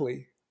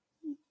exactly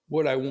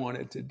what I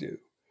wanted to do,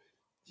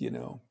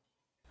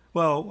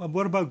 Well,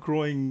 what about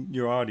growing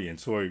your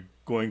audience or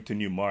going to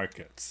new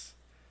markets?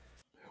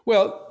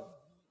 Well,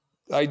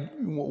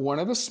 one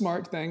of the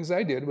smart things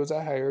I did was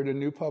I hired a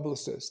new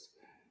publicist.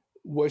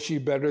 Was she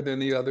better than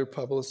the other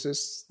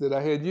publicists that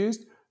I had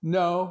used?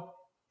 No,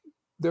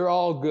 they're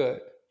all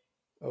good.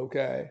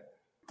 Okay.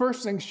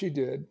 First thing she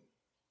did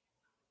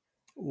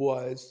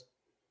was,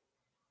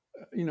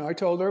 I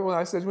told her,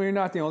 I said, well, you're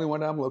not the only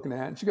one I'm looking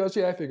at. And she goes,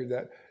 yeah, I figured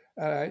that.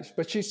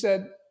 But she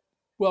said,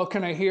 well,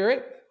 can I hear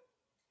it?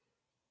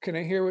 Can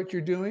I hear what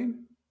you're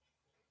doing?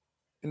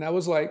 And I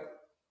was like,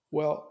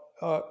 Well,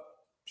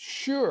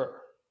 sure.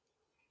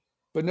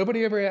 But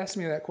nobody ever asked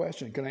me that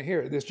question. Can I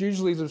hear it? This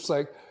usually just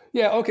like,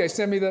 yeah, okay,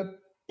 send me the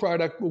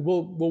product.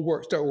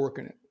 We'll start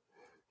working it.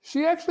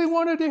 She actually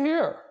wanted to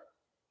hear,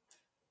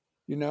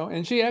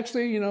 and she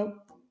actually,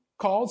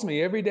 calls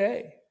me every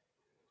day.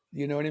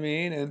 You know what I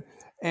mean?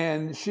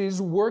 And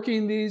she's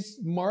working these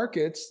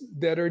markets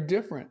that are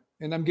different,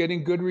 and I'm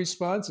getting good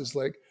responses.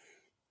 Like,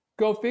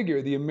 go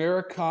figure, the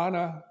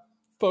Americana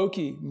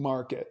folky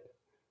market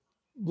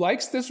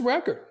likes this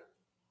record.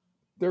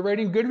 They're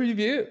writing good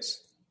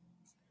reviews.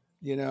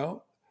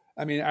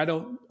 I mean, I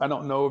don't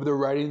know if they're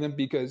writing them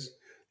because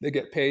they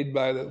get paid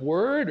by the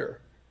word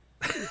or,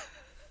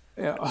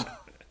 I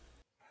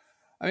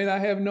mean, I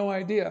have no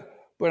idea,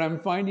 but I'm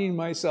finding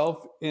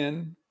myself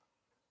in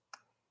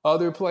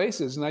other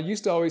places. And I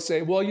used to always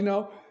say, well,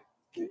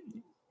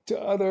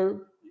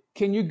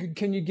 can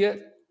you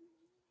get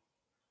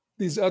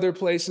these other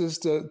places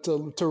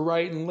to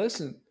write and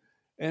listen?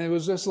 And it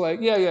was just like,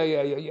 yeah.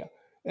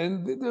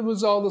 And it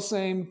was all the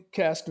same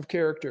cast of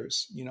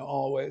characters,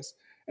 always.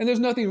 And there's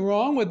nothing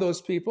wrong with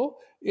those people.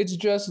 It's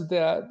just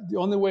that the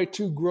only way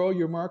to grow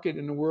your market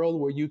in a world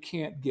where you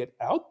can't get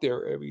out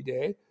there every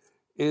day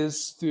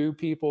is through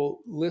people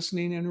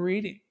listening and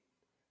reading,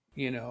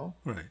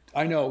 Right.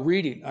 I know,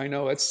 reading. I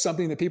know it's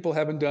something that people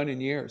haven't done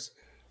in years.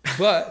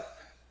 But,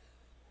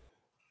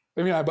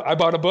 I mean, I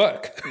bought a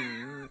book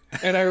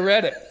and I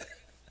read it.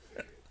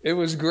 It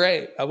was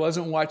great. I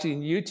wasn't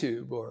watching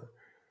YouTube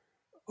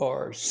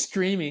or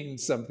streaming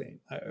something.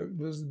 It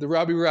was the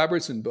Robbie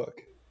Robertson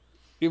book.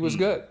 It was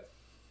good.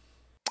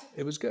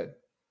 It was good.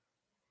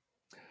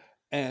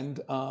 And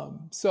because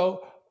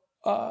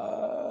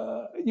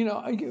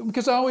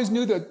I always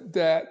knew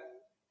that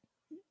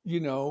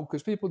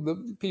because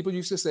people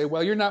used to say,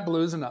 well, you're not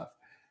blues enough.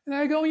 And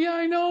I go, yeah,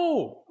 I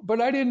know, but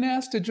I didn't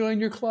ask to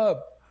join your club.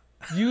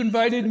 You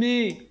invited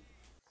me,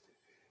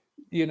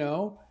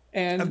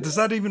 and Does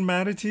that even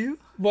matter to you?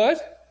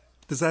 what?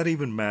 Does that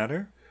even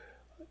matter?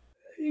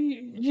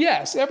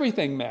 Yes,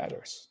 everything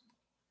matters.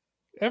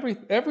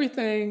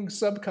 Everything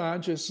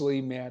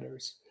subconsciously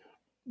matters.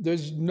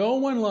 There's no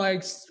one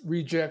likes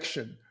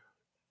rejection.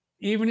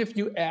 Even if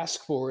you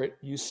ask for it,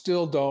 you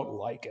still don't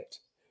like it.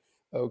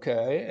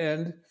 Okay.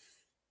 And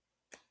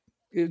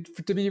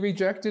to be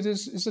rejected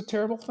is a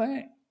terrible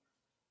thing.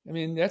 I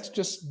mean, that's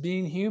just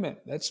being human.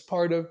 That's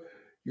part of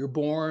you're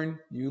born,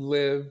 you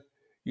live,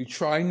 you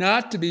try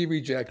not to be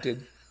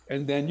rejected,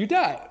 and then you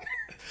die.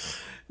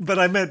 But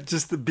I meant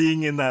just the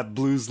being in that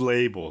blues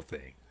label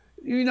thing.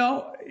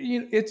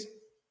 It's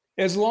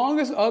as long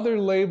as other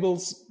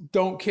labels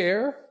don't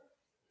care,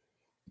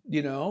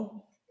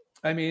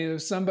 I mean,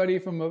 if somebody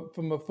from a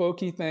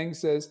folky thing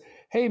says,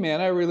 hey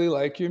man, I really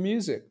like your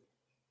music.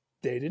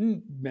 They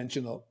didn't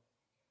mention a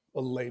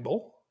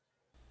label.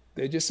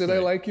 They just said, right.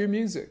 I like your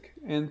music.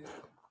 And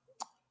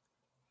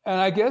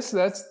I guess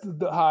that's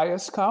the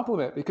highest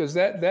compliment, because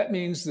that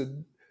means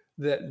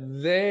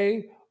that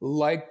they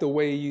like the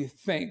way you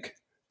think,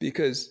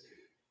 because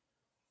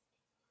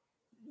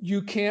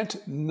you can't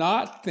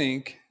not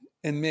think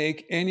and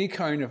make any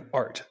kind of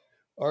art.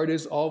 Art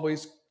is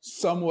always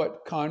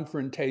somewhat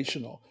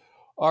confrontational.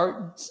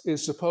 Art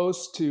is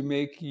supposed to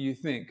make you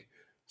think.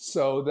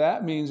 So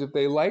that means if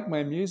they like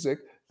my music,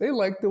 they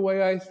like the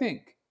way I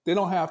think. They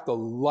don't have to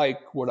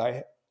like what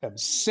I am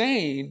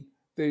saying.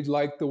 They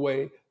like the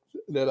way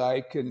that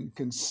I can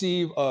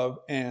conceive of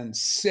and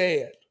say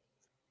it,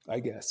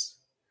 I guess.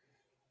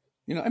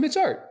 I mean, it's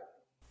art.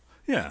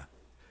 Yeah.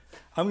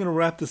 I'm going to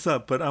wrap this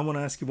up, but I want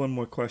to ask you one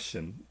more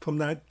question. From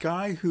that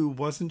guy who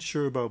wasn't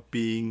sure about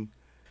being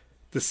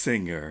the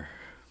singer,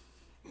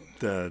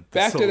 the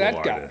back solo to that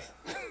artist.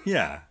 guy.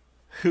 Yeah.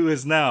 Who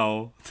is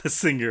now the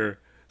singer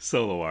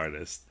solo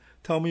artist.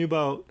 Tell me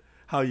about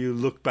how you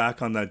look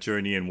back on that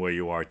journey and where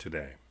you are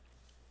today.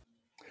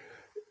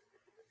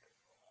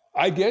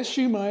 I guess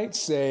you might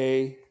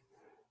say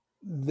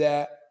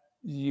that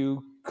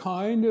you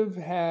kind of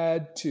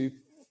had to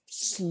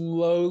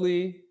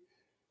slowly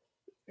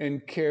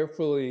and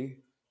carefully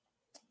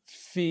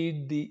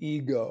feed the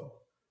ego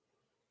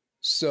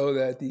so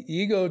that the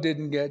ego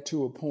didn't get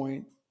to a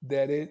point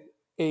that it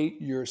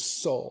ate your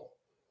soul.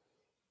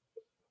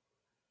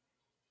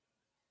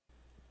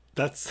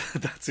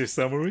 That's your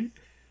summary?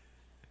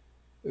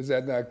 Is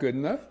that not good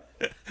enough?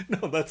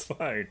 No, that's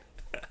fine.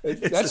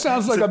 That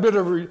sounds like a bit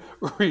of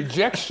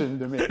rejection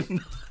to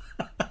me.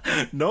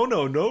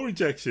 No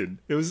rejection.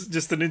 It was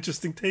just an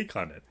interesting take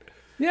on it.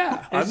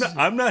 Yeah.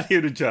 I'm not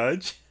here to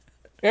judge.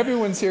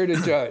 Everyone's here to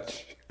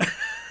judge.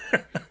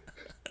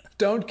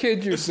 Don't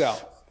kid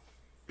yourself.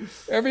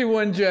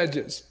 Everyone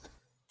judges.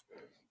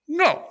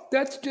 No,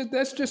 that's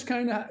just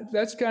kind of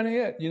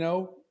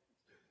it,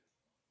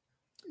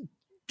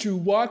 To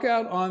walk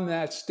out on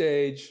that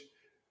stage,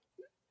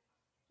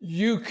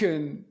 you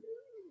can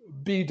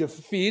be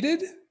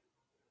defeated,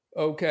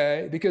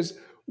 okay? Because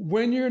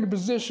when you're in a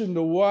position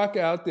to walk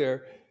out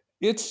there,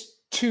 it's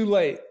too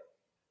late.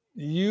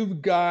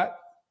 You've got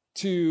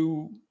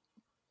to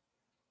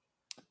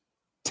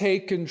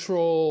take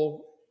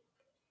control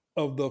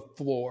of the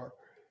floor.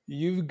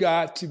 You've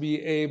got to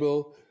be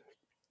able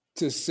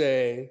to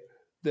say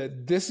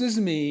that this is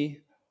me.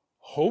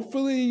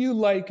 Hopefully you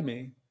like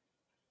me.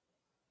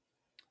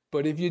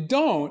 But if you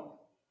don't,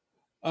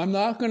 I'm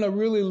not going to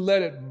really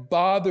let it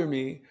bother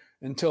me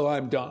until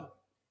I'm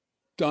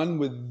done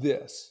with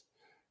this.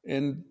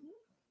 And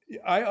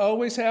I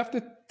always have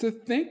to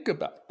think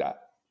about that.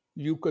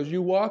 Because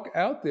you walk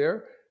out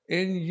there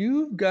and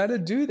you've got to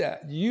do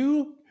that.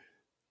 You've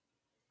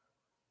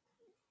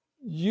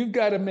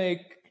got to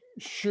make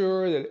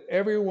sure that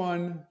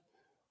everyone,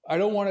 I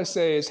don't want to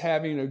say is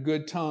having a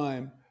good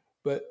time,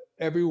 but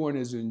everyone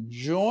is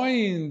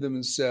enjoying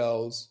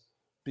themselves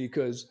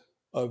because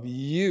of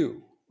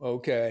you,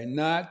 okay?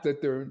 Not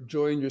that they're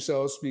enjoying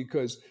themselves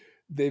because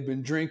they've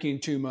been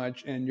drinking too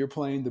much and you're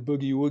playing the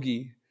boogie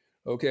woogie,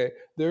 okay?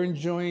 They're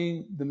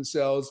enjoying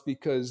themselves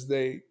because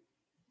they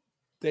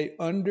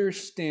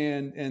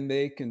understand and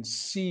they can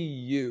see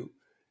you,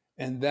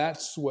 and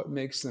that's what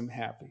makes them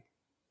happy.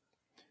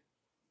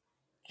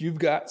 You've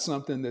got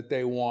something that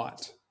they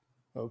want,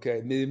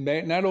 okay? They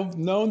may not have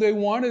known they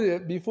wanted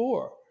it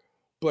before,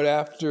 but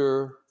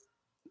after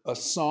a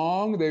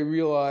song, they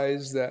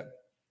realize that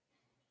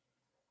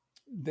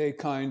they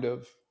kind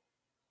of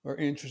are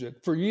interested.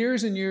 For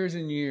years and years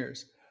and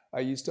years, I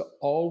used to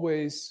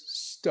always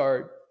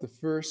start, the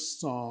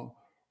first song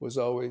was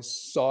always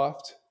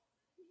soft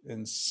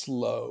and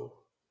slow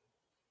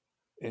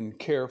and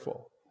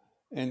careful.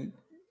 And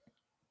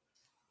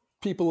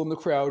people in the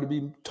crowd would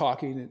be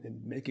talking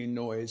and making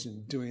noise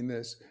and doing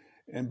this.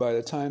 And by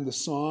the time the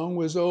song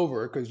was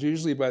over, because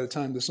usually by the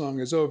time the song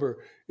is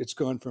over, it's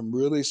gone from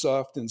really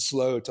soft and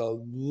slow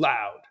to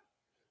loud,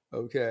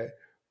 okay?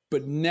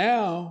 But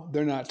now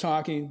they're not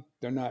talking,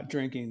 they're not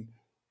drinking,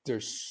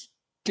 they're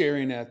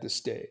staring at the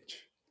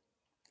stage.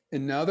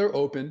 And now they're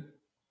open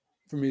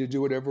for me to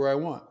do whatever I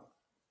want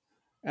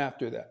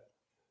after that.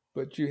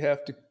 But you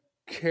have to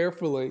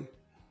carefully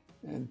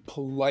and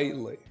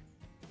politely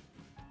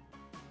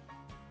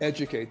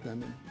educate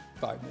them in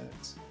 5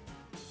 minutes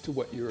to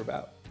what you're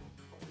about.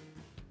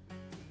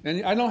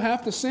 And I don't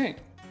have to sing.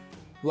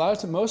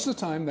 Most of the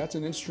time, that's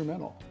an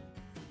instrumental.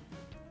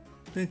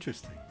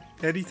 Interesting.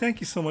 Eddie, thank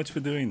you so much for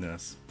doing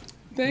this.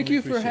 Thank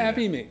you for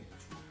having me.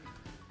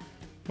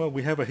 Well,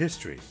 we have a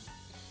history.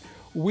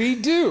 We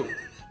do.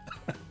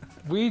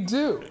 We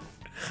do.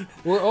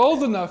 We're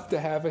old enough to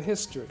have a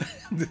history.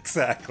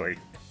 Exactly.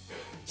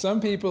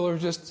 Some people are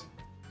just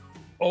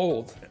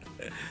old.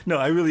 No,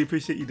 I really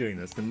appreciate you doing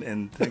this,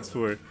 and thanks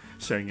for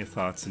sharing your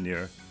thoughts and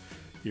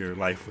your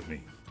life with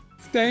me.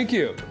 Thank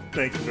you.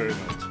 Thank you very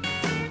much.